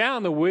only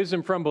found the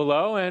wisdom from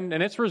below, and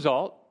its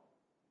result,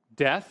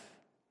 death.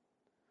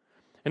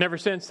 And ever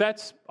since,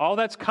 that's all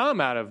that's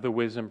come out of the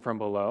wisdom from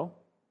below.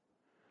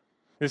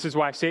 This is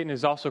why Satan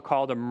is also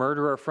called a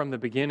murderer from the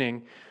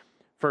beginning,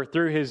 for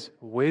through his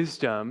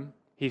wisdom,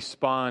 he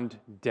spawned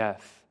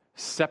death,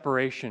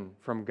 separation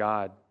from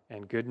God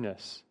and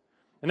goodness.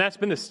 And that's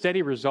been the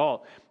steady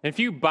result. And if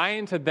you buy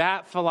into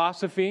that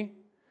philosophy,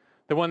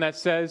 the one that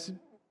says,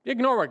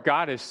 ignore what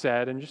God has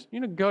said and just,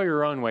 go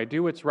your own way,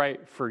 do what's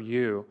right for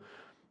you,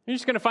 you're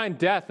just going to find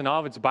death and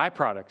all of its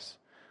byproducts,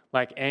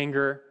 like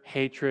anger,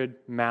 hatred,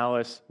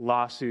 malice,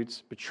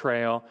 lawsuits,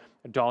 betrayal,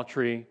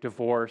 adultery,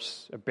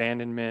 divorce,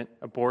 abandonment,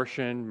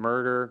 abortion,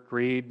 murder,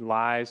 greed,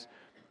 lies.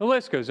 The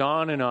list goes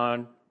on and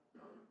on.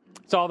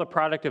 It's all the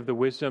product of the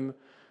wisdom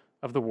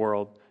of the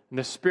world and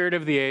the spirit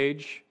of the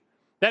age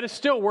that is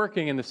still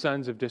working in the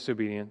sons of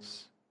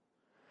disobedience.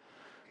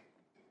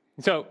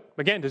 And so,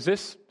 again, does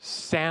this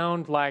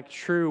sound like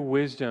true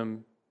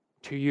wisdom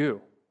to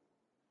you?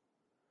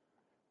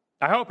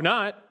 I hope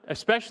not,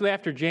 especially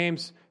after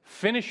James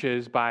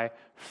finishes by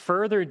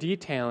further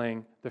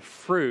detailing the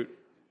fruit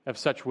of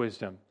such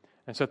wisdom.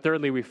 And so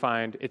thirdly, we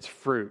find its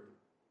fruit.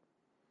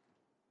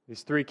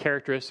 These three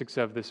characteristics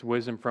of this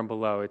wisdom from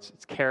below: its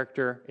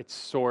character, its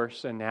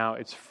source, and now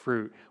its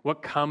fruit.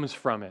 What comes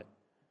from it?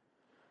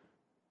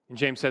 And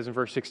James says in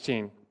verse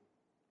 16,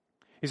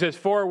 he says,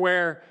 "For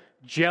where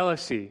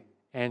jealousy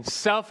and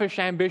selfish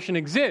ambition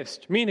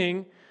exist,"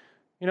 meaning,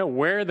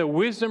 where the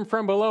wisdom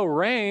from below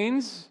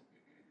reigns,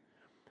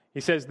 he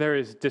says there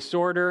is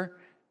disorder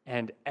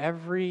and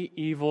every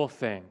evil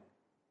thing.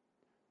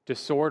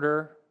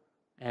 Disorder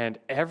and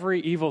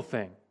every evil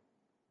thing.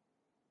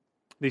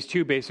 These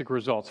two basic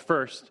results.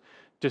 First,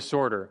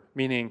 disorder,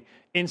 meaning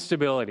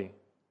instability.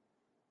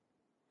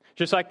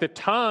 Just like the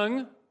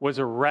tongue was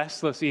a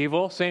restless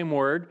evil, same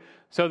word,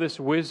 so this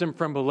wisdom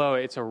from below,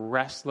 it's a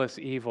restless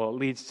evil. It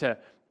leads to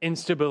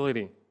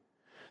instability.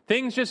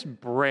 Things just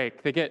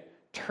break. They get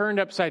turned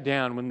upside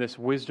down when this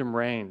wisdom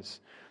reigns.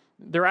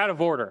 They're out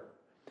of order.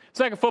 It's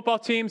like a football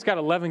team's got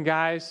 11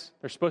 guys.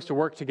 They're supposed to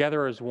work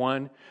together as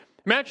one.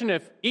 Imagine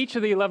if each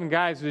of the 11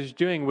 guys was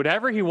doing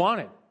whatever he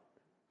wanted,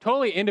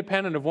 totally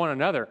independent of one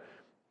another.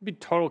 It'd be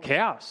total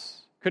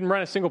chaos. Couldn't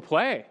run a single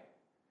play.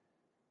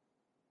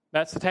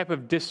 That's the type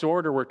of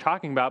disorder we're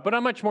talking about, but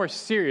on much more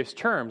serious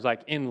terms,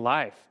 like in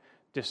life,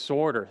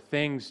 disorder,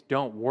 things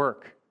don't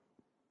work.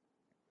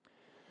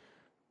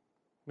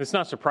 It's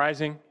not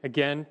surprising,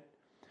 again,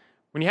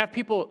 when you have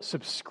people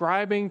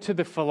subscribing to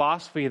the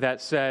philosophy that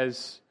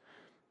says,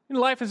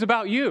 life is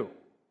about you.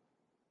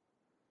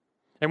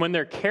 And when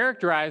they're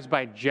characterized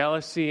by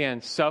jealousy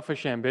and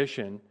selfish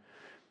ambition,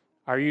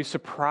 are you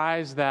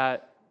surprised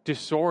that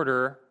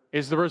disorder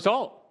is the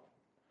result?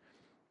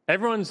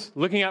 Everyone's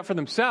looking out for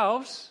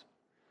themselves,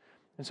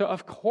 and so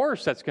of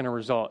course that's going to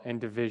result in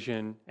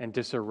division and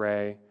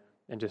disarray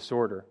and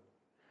disorder.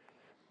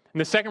 And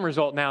the second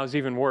result now is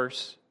even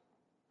worse.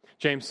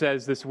 James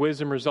says this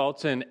wisdom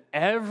results in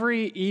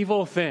every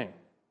evil thing.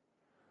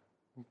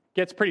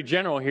 Gets pretty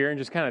general here and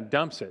just kind of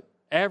dumps it.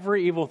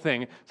 Every evil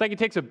thing. It's like he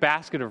takes a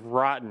basket of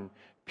rotten,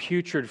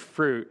 putrid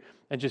fruit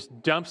and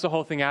just dumps the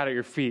whole thing out at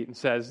your feet and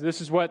says,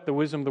 this is what the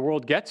wisdom of the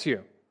world gets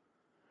you.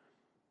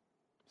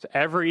 It's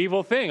every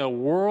evil thing, a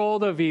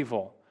world of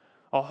evil.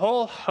 A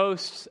whole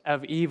host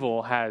of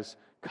evil has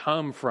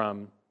come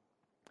from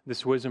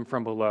this wisdom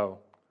from below.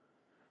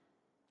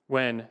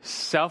 When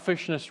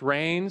selfishness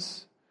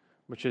reigns,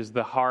 which is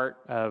the heart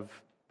of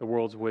the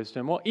world's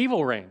wisdom, well,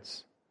 evil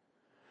reigns.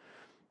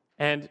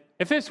 And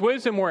if this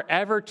wisdom were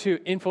ever to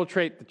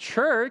infiltrate the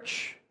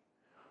church,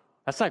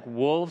 that's like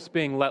wolves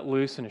being let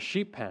loose in a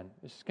sheep pen.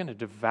 It's just going to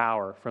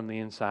devour from the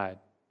inside.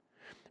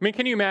 I mean,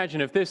 can you imagine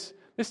if this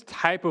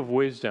type of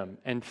wisdom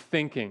and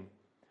thinking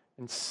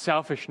and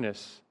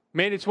selfishness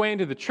made its way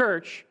into the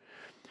church,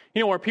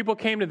 where people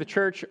came to the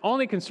church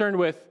only concerned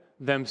with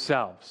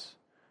themselves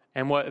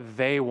and what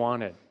they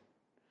wanted.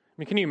 I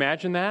mean, can you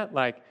imagine that?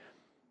 Like,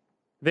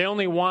 they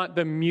only want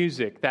the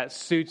music that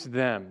suits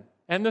them,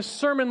 and the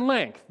sermon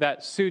length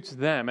that suits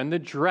them, and the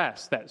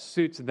dress that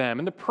suits them,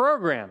 and the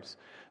programs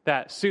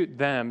that suit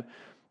them,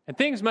 and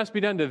things must be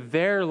done to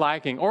their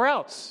liking, or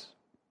else.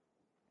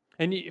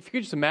 And if you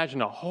could just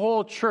imagine a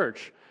whole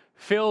church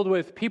filled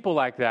with people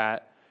like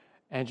that,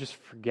 and just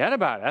forget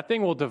about it. That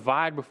thing will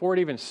divide before it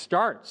even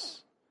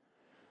starts.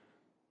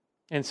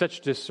 In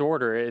such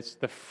disorder, it's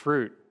the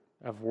fruit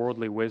of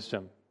worldly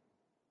wisdom.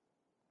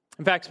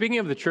 In fact, speaking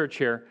of the church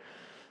here,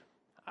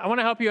 I want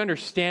to help you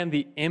understand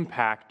the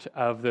impact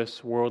of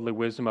this worldly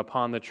wisdom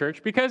upon the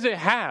church, because it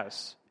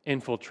has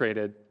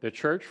infiltrated the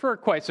church for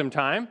quite some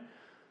time.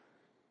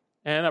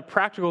 And at a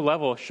practical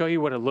level, show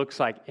you what it looks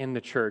like in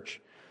the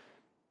church.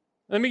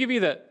 Let me give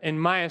you in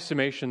my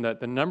estimation, that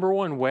the number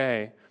one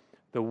way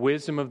the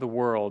wisdom of the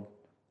world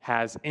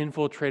has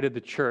infiltrated the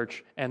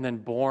church and then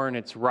borne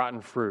its rotten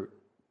fruit.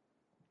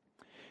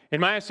 In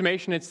my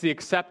estimation, it's the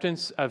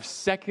acceptance of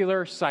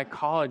secular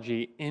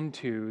psychology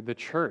into the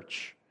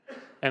church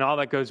and all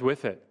that goes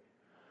with it.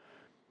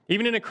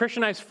 Even in a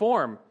Christianized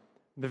form,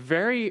 the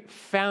very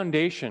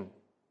foundation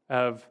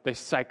of the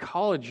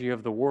psychology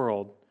of the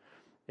world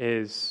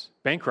is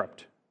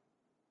bankrupt.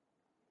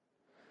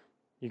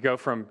 You go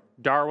from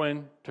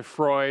Darwin to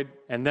Freud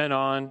and then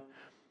on,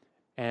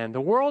 and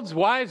the world's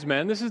wise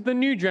men, this is the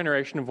new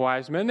generation of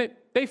wise men,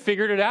 they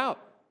figured it out.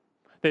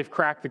 They've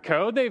cracked the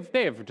code.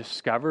 They have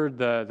discovered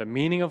the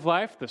meaning of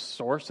life, the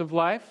source of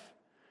life.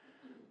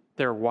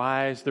 They're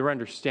wise, they're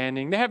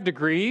understanding. They have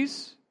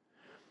degrees.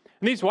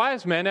 And these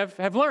wise men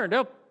have learned,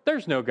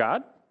 there's no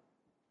God.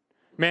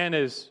 Man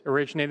is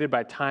originated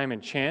by time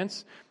and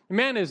chance.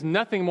 Man is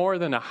nothing more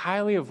than a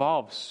highly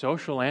evolved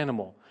social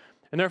animal,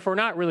 and therefore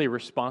not really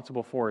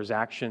responsible for his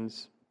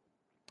actions.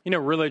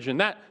 Religion,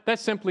 that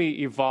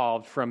simply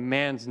evolved from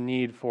man's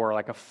need for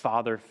like a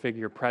father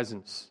figure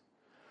presence.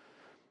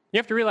 You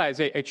have to realize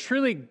a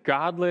truly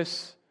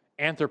godless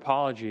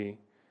anthropology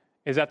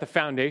is at the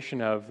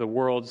foundation of the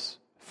world's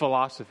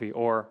philosophy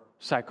or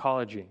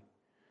psychology.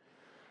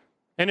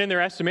 And in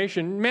their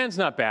estimation, man's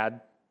not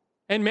bad,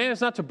 and man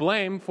is not to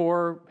blame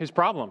for his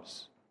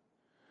problems.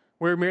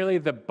 We're merely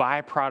the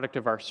byproduct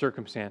of our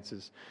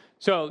circumstances.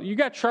 So you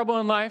got trouble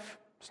in life,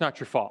 it's not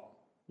your fault.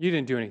 You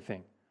didn't do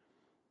anything.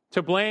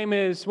 To blame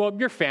is,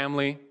 your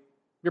family,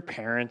 your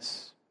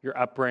parents, your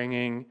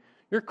upbringing,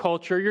 your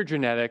culture, your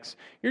genetics.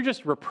 You're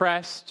just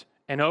repressed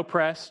and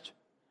oppressed,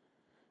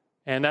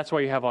 and that's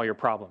why you have all your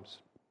problems.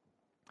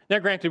 Now,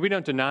 granted, we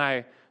don't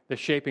deny the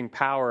shaping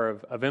power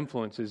of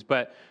influences,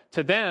 but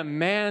to them,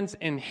 man's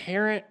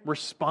inherent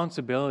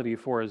responsibility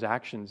for his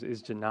actions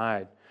is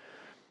denied.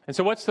 And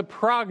so what's the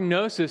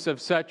prognosis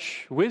of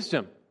such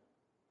wisdom?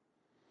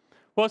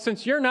 Well,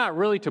 since you're not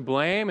really to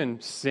blame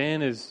and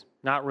sin is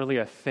not really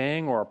a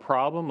thing or a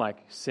problem, like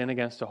sin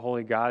against a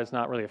holy God is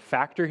not really a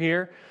factor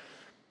here,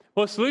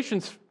 well,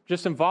 solutions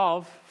just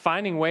involve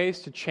finding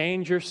ways to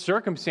change your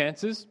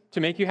circumstances to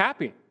make you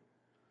happy.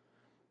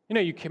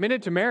 You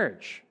committed to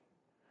marriage,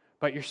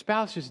 but your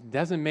spouse just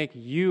doesn't make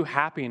you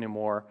happy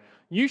anymore.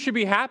 you should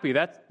be happy.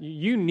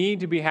 You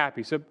need to be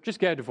happy. So just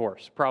get a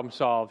divorce. Problem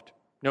solved.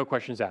 No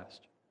questions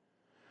asked.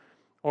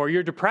 Or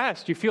you're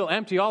depressed. You feel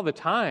empty all the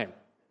time.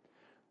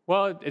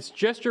 Well, it's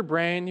just your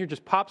brain. You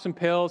just pop some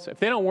pills. If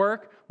they don't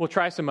work, we'll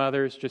try some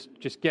others.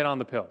 Just get on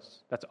the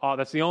pills. That's all.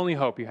 That's the only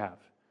hope you have.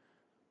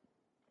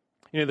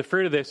 The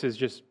fruit of this is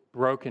just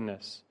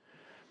brokenness.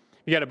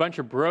 You got a bunch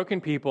of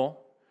broken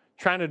people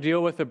trying to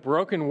deal with a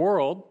broken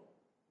world,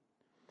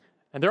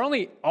 and their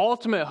only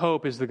ultimate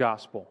hope is the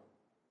gospel,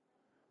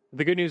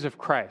 the good news of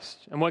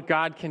Christ, and what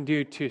God can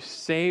do to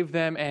save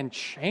them and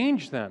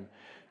change them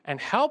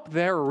and help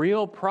their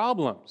real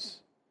problems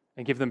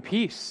and give them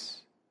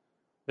peace.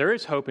 There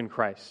is hope in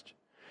Christ.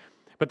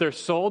 But they're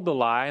sold the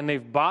lie, and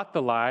they've bought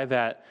the lie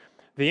that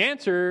the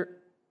answer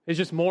is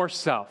just more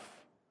self.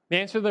 The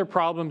answer to their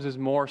problems is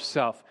more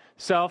self.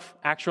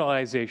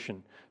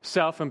 Self-actualization,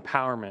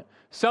 self-empowerment,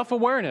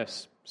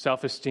 self-awareness,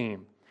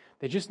 self-esteem.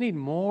 They just need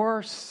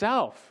more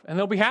self, and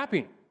they'll be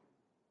happy.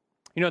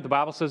 You know what the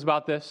Bible says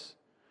about this?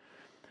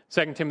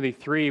 2 Timothy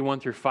 3, 1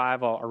 through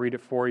 5, I'll read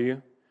it for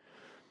you.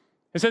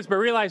 It says, "But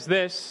realize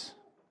this,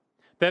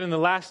 that in the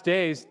last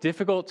days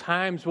difficult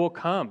times will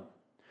come.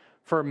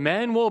 For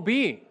men will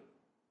be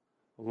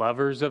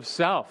lovers of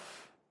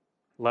self,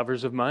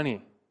 lovers of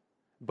money,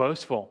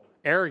 boastful,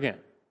 arrogant."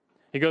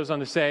 He goes on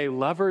to say,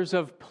 "lovers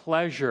of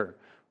pleasure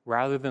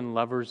rather than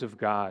lovers of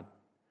God.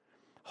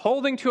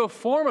 Holding to a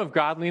form of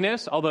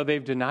godliness, although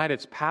they've denied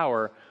its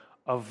power,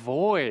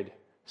 avoid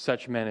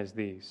such men as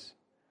these."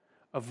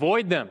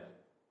 Avoid them.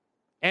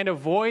 And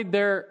avoid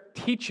their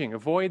teaching.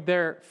 Avoid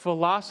their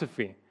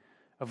philosophy.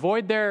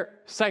 Avoid their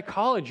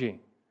psychology.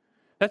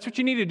 That's what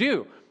you need to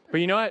do.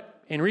 But you know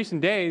what? In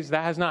recent days,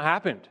 that has not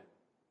happened.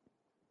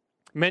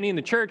 Many in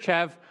the church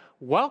have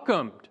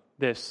welcomed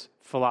this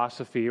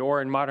philosophy,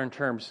 or in modern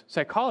terms,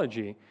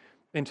 psychology,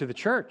 into the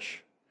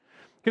church.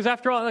 Because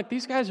after all,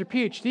 these guys are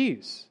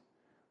PhDs.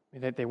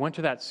 They went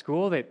to that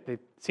school. It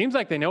seems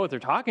like they know what they're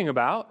talking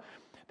about.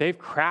 They've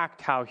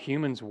cracked how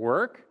humans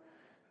work.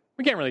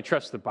 We can't really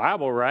trust the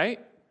Bible, right?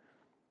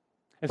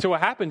 And so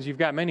what happens, you've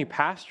got many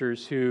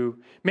pastors who,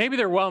 maybe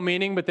they're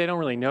well-meaning, but they don't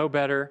really know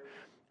better.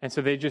 And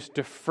so they just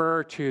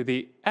defer to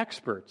the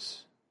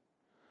experts.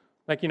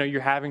 Like, you're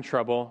having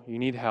trouble, you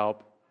need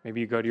help. Maybe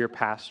you go to your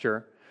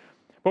pastor.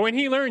 But when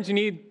he learns you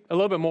need a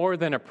little bit more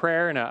than a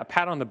prayer and a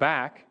pat on the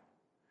back,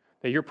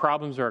 that your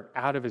problems are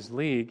out of his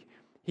league,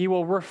 he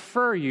will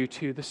refer you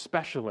to the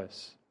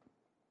specialists.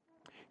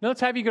 Now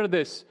let's have you go to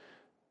this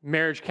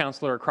marriage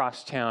counselor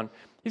across town.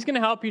 He's going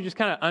to help you just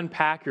kind of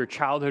unpack your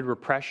childhood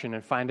repression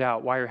and find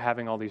out why you're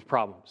having all these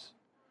problems.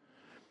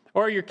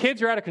 Or your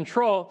kids are out of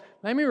control.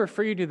 Let me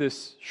refer you to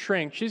this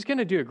shrink. She's going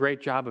to do a great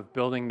job of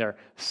building their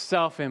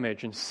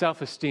self-image and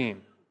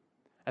self-esteem,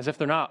 as if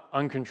they're not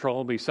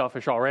uncontrollably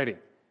selfish already.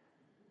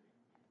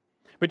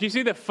 But you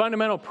see the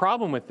fundamental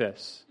problem with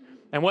this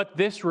and what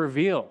this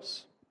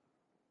reveals,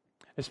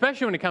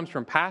 especially when it comes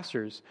from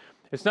pastors,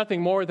 it's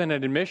nothing more than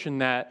an admission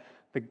that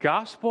the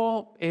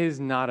gospel is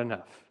not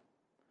enough.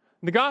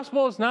 The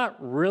gospel is not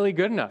really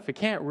good enough. It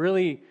can't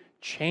really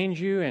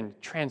change you and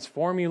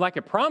transform you like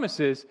it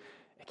promises.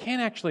 It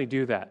can't actually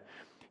do that.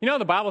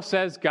 The Bible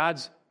says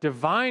God's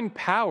divine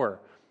power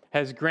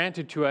has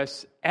granted to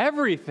us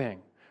everything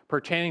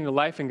pertaining to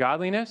life and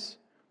godliness.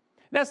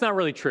 That's not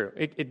really true.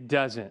 It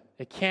doesn't.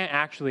 It can't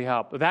actually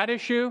help. That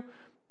issue,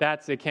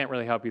 it can't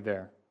really help you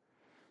there.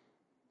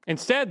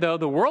 Instead, though,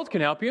 the world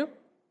can help you.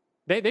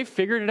 They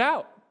figured it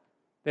out.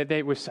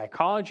 With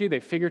psychology, they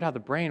figured how the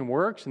brain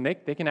works, and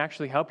they can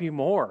actually help you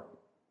more.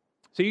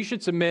 So you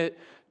should submit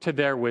to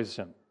their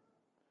wisdom.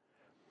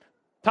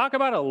 Talk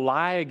about a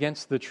lie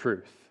against the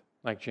truth,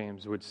 like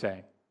James would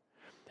say.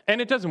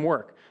 And it doesn't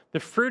work. The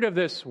fruit of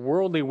this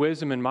worldly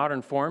wisdom in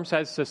modern forms,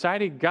 has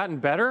society gotten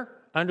better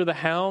under the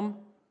helm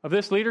of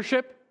this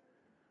leadership?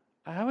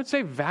 I would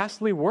say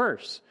vastly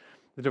worse.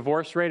 The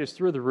divorce rate is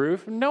through the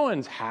roof. No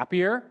one's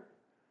happier.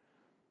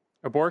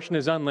 Abortion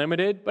is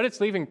unlimited, but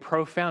it's leaving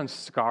profound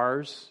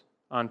scars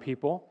on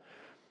people.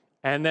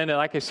 And then,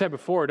 like I said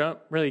before, don't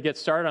really get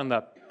started on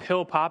the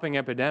pill-popping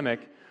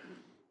epidemic.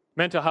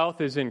 Mental health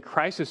is in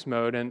crisis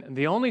mode, and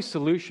the only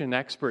solution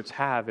experts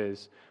have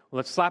is,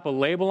 let's slap a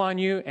label on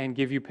you and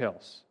give you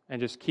pills, and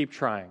just keep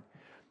trying.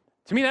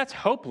 To me, that's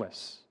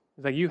hopeless.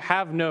 It's like you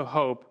have no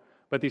hope,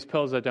 but these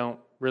pills that don't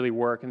really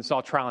work, and it's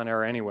all trial and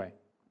error anyway.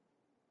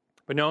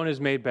 But no one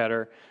is made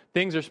better.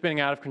 Things are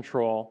spinning out of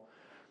control.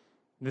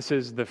 This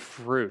is the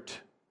fruit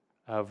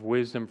of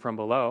wisdom from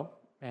below,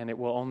 and it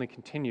will only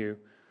continue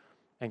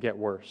and get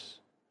worse.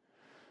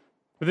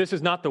 But this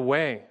is not the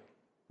way.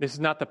 This is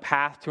not the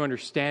path to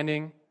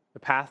understanding, the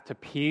path to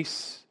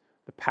peace,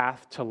 the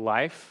path to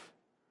life.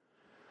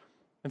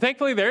 And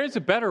thankfully, there is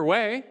a better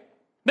way.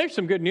 There's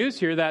some good news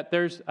here that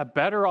there's a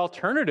better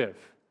alternative,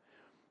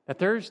 that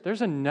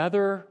there's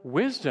another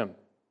wisdom,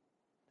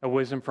 a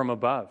wisdom from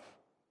above,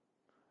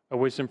 a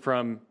wisdom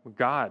from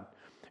God.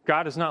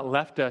 God has not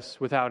left us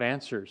without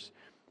answers.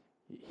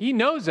 He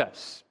knows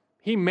us.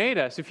 He made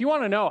us. If you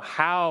want to know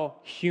how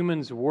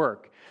humans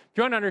work, if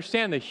you want to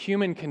understand the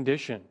human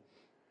condition,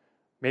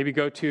 maybe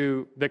go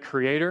to the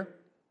Creator,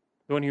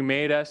 the one who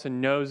made us and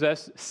knows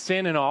us,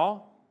 sin and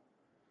all.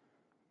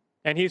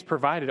 And he's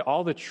provided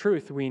all the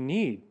truth we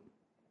need.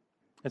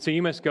 And so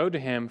you must go to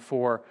him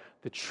for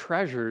the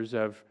treasures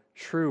of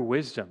true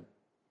wisdom.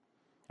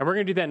 And we're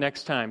going to do that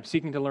next time,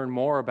 seeking to learn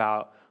more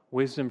about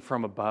wisdom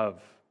from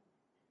above.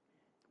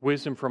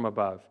 Wisdom from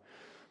above.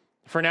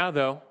 For now,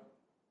 though,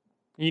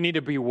 you need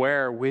to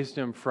beware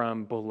wisdom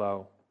from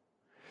below.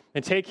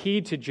 And take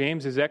heed to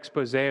James's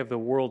expose of the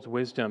world's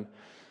wisdom.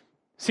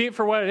 See it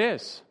for what it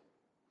is.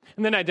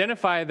 And then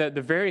identify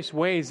the various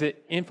ways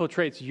it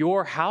infiltrates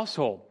your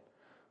household,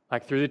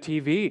 like through the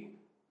TV,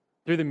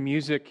 through the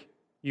music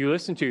you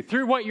listen to,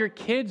 through what your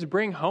kids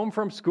bring home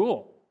from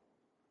school.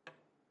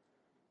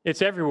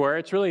 It's everywhere.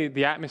 It's really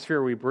the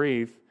atmosphere we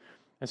breathe.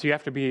 And so you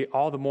have to be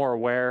all the more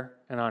aware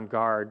and on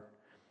guard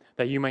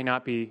that you may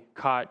not be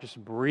caught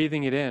just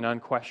breathing it in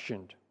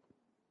unquestioned.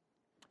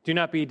 Do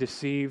not be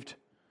deceived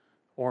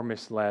or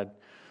misled.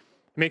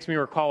 It makes me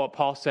recall what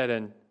Paul said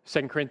in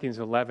 2 Corinthians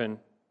 11,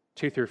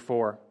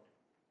 2-4.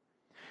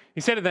 He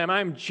said to them,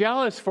 I am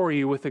jealous for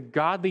you with a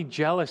godly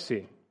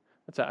jealousy.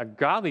 That's a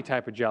godly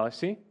type of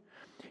jealousy.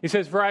 He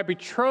says, for I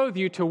betroth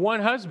you to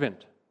one husband,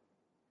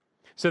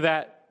 so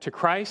that to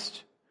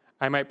Christ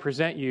I might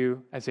present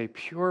you as a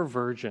pure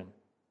virgin.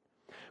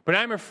 But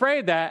I'm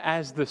afraid that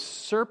as the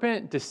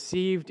serpent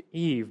deceived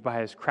Eve by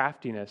his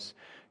craftiness,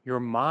 your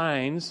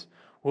minds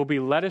will be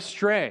led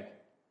astray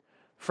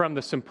from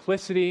the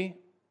simplicity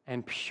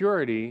and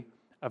purity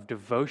of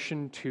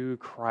devotion to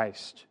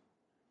Christ.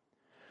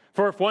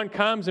 For if one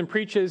comes and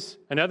preaches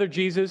another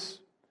Jesus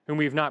whom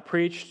we have not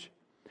preached,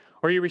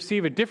 or you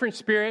receive a different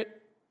spirit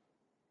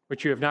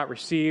which you have not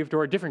received,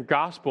 or a different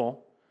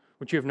gospel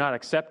which you have not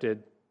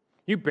accepted,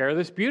 you bear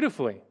this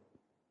beautifully.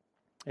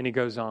 And he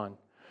goes on.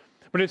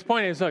 But his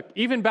point is, look,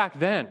 even back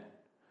then,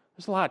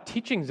 there's a lot of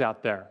teachings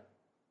out there,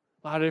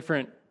 a lot of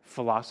different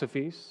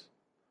philosophies,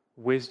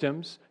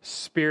 wisdoms,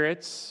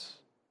 spirits,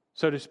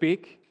 so to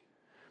speak,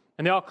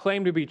 and they all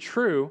claim to be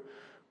true,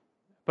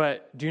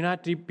 but do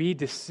not be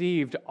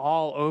deceived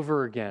all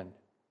over again,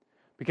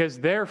 because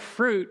their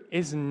fruit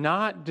is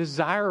not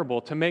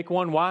desirable to make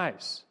one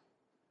wise.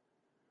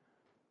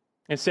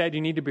 Instead,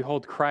 you need to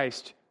behold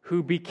Christ,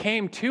 who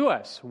became to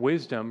us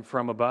wisdom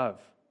from above.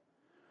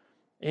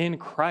 In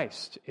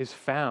Christ is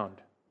found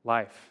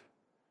life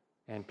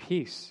and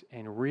peace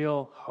and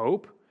real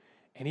hope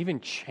and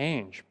even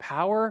change,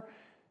 power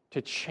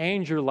to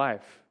change your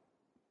life.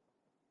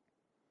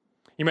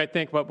 You might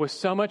think, but with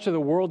so much of the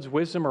world's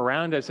wisdom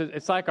around us,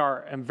 it's like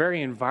our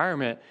very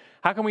environment.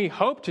 How can we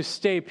hope to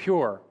stay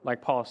pure,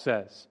 like Paul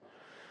says?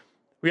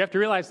 We have to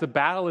realize the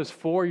battle is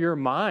for your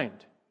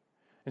mind.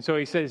 And so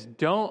he says,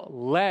 don't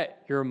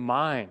let your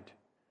mind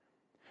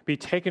be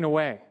taken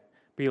away,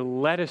 be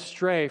led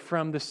astray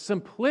from the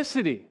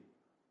simplicity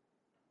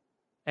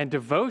and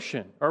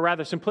devotion, or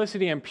rather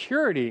simplicity and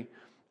purity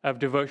of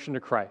devotion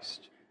to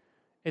Christ.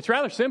 It's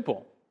rather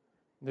simple.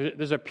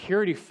 There's a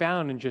purity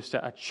found in just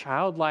a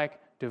childlike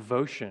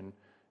devotion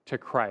to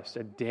Christ,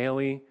 a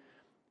daily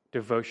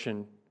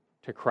devotion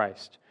to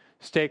Christ.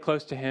 Stay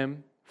close to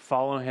him,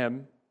 follow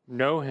him,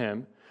 know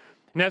him.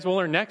 And as we'll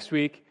learn next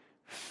week,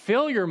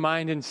 fill your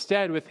mind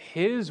instead with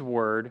his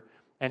word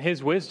and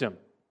his wisdom.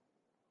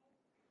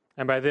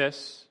 And by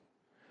this,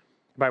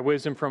 by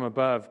wisdom from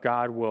above,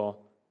 God will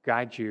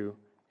guide you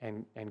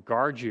and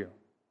guard you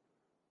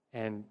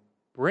and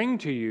bring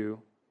to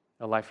you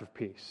a life of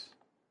peace.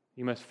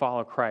 You must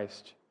follow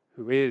Christ,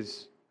 who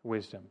is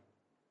wisdom.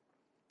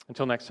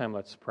 Until next time,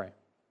 let's pray.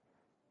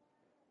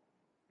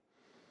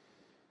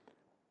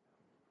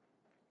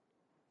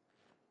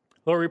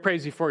 Lord, we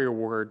praise you for your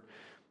word.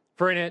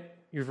 For in it,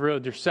 you've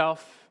revealed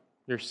yourself,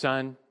 your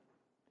Son.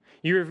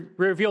 You've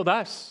revealed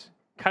us,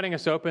 cutting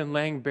us open,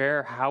 laying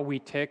bare how we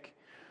tick.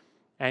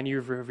 And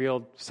you've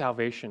revealed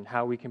salvation,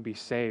 how we can be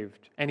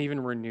saved and even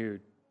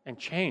renewed and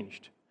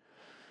changed.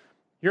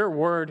 Your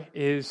word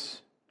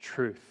is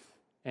truth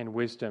and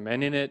wisdom.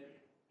 And in it,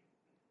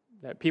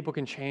 that people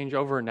can change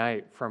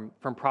overnight from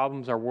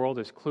problems our world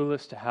is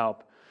clueless to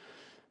help.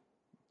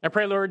 I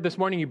pray, Lord, this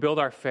morning you build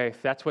our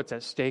faith. That's what's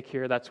at stake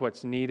here. That's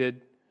what's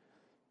needed.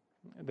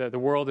 The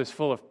world is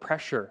full of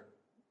pressure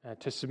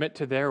to submit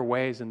to their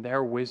ways and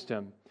their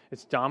wisdom.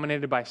 It's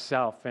dominated by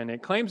self, and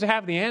it claims to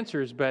have the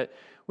answers, but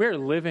we're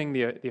living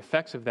the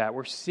effects of that.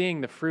 We're seeing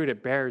the fruit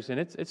it bears, and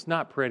it's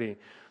not pretty.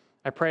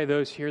 I pray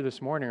those here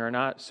this morning are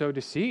not so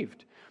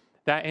deceived,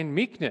 that in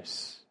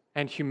meekness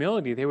and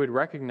humility they would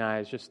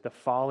recognize just the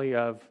folly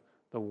of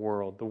the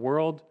world. The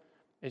world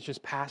is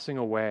just passing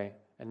away,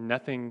 and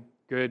nothing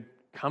good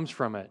comes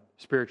from it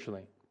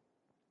spiritually.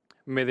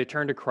 May they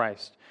turn to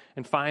Christ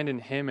and find in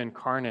him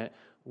incarnate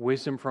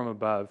wisdom from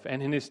above,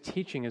 and in his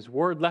teaching, his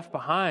word left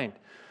behind.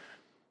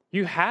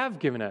 You have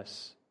given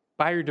us,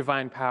 by your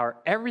divine power,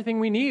 everything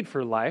we need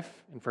for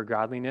life and for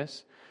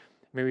godliness.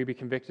 May we be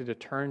convicted to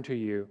turn to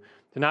you,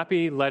 to not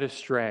be led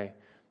astray.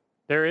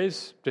 There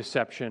is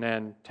deception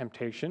and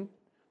temptation,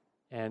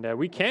 and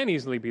we can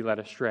easily be led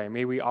astray.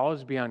 May we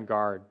always be on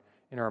guard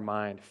in our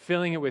mind,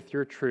 filling it with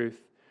your truth,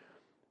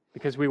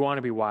 because we want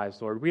to be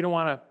wise, Lord. We don't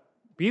want to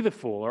be the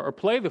fool or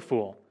play the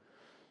fool,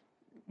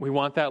 We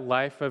want that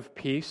life of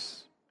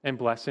peace and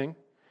blessing.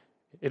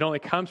 It only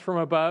comes from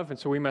above, and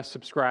so we must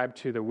subscribe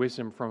to the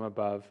wisdom from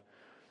above.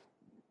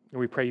 And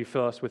we pray you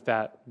fill us with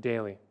that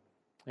daily.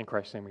 In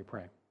Christ's name we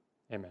pray.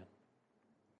 Amen.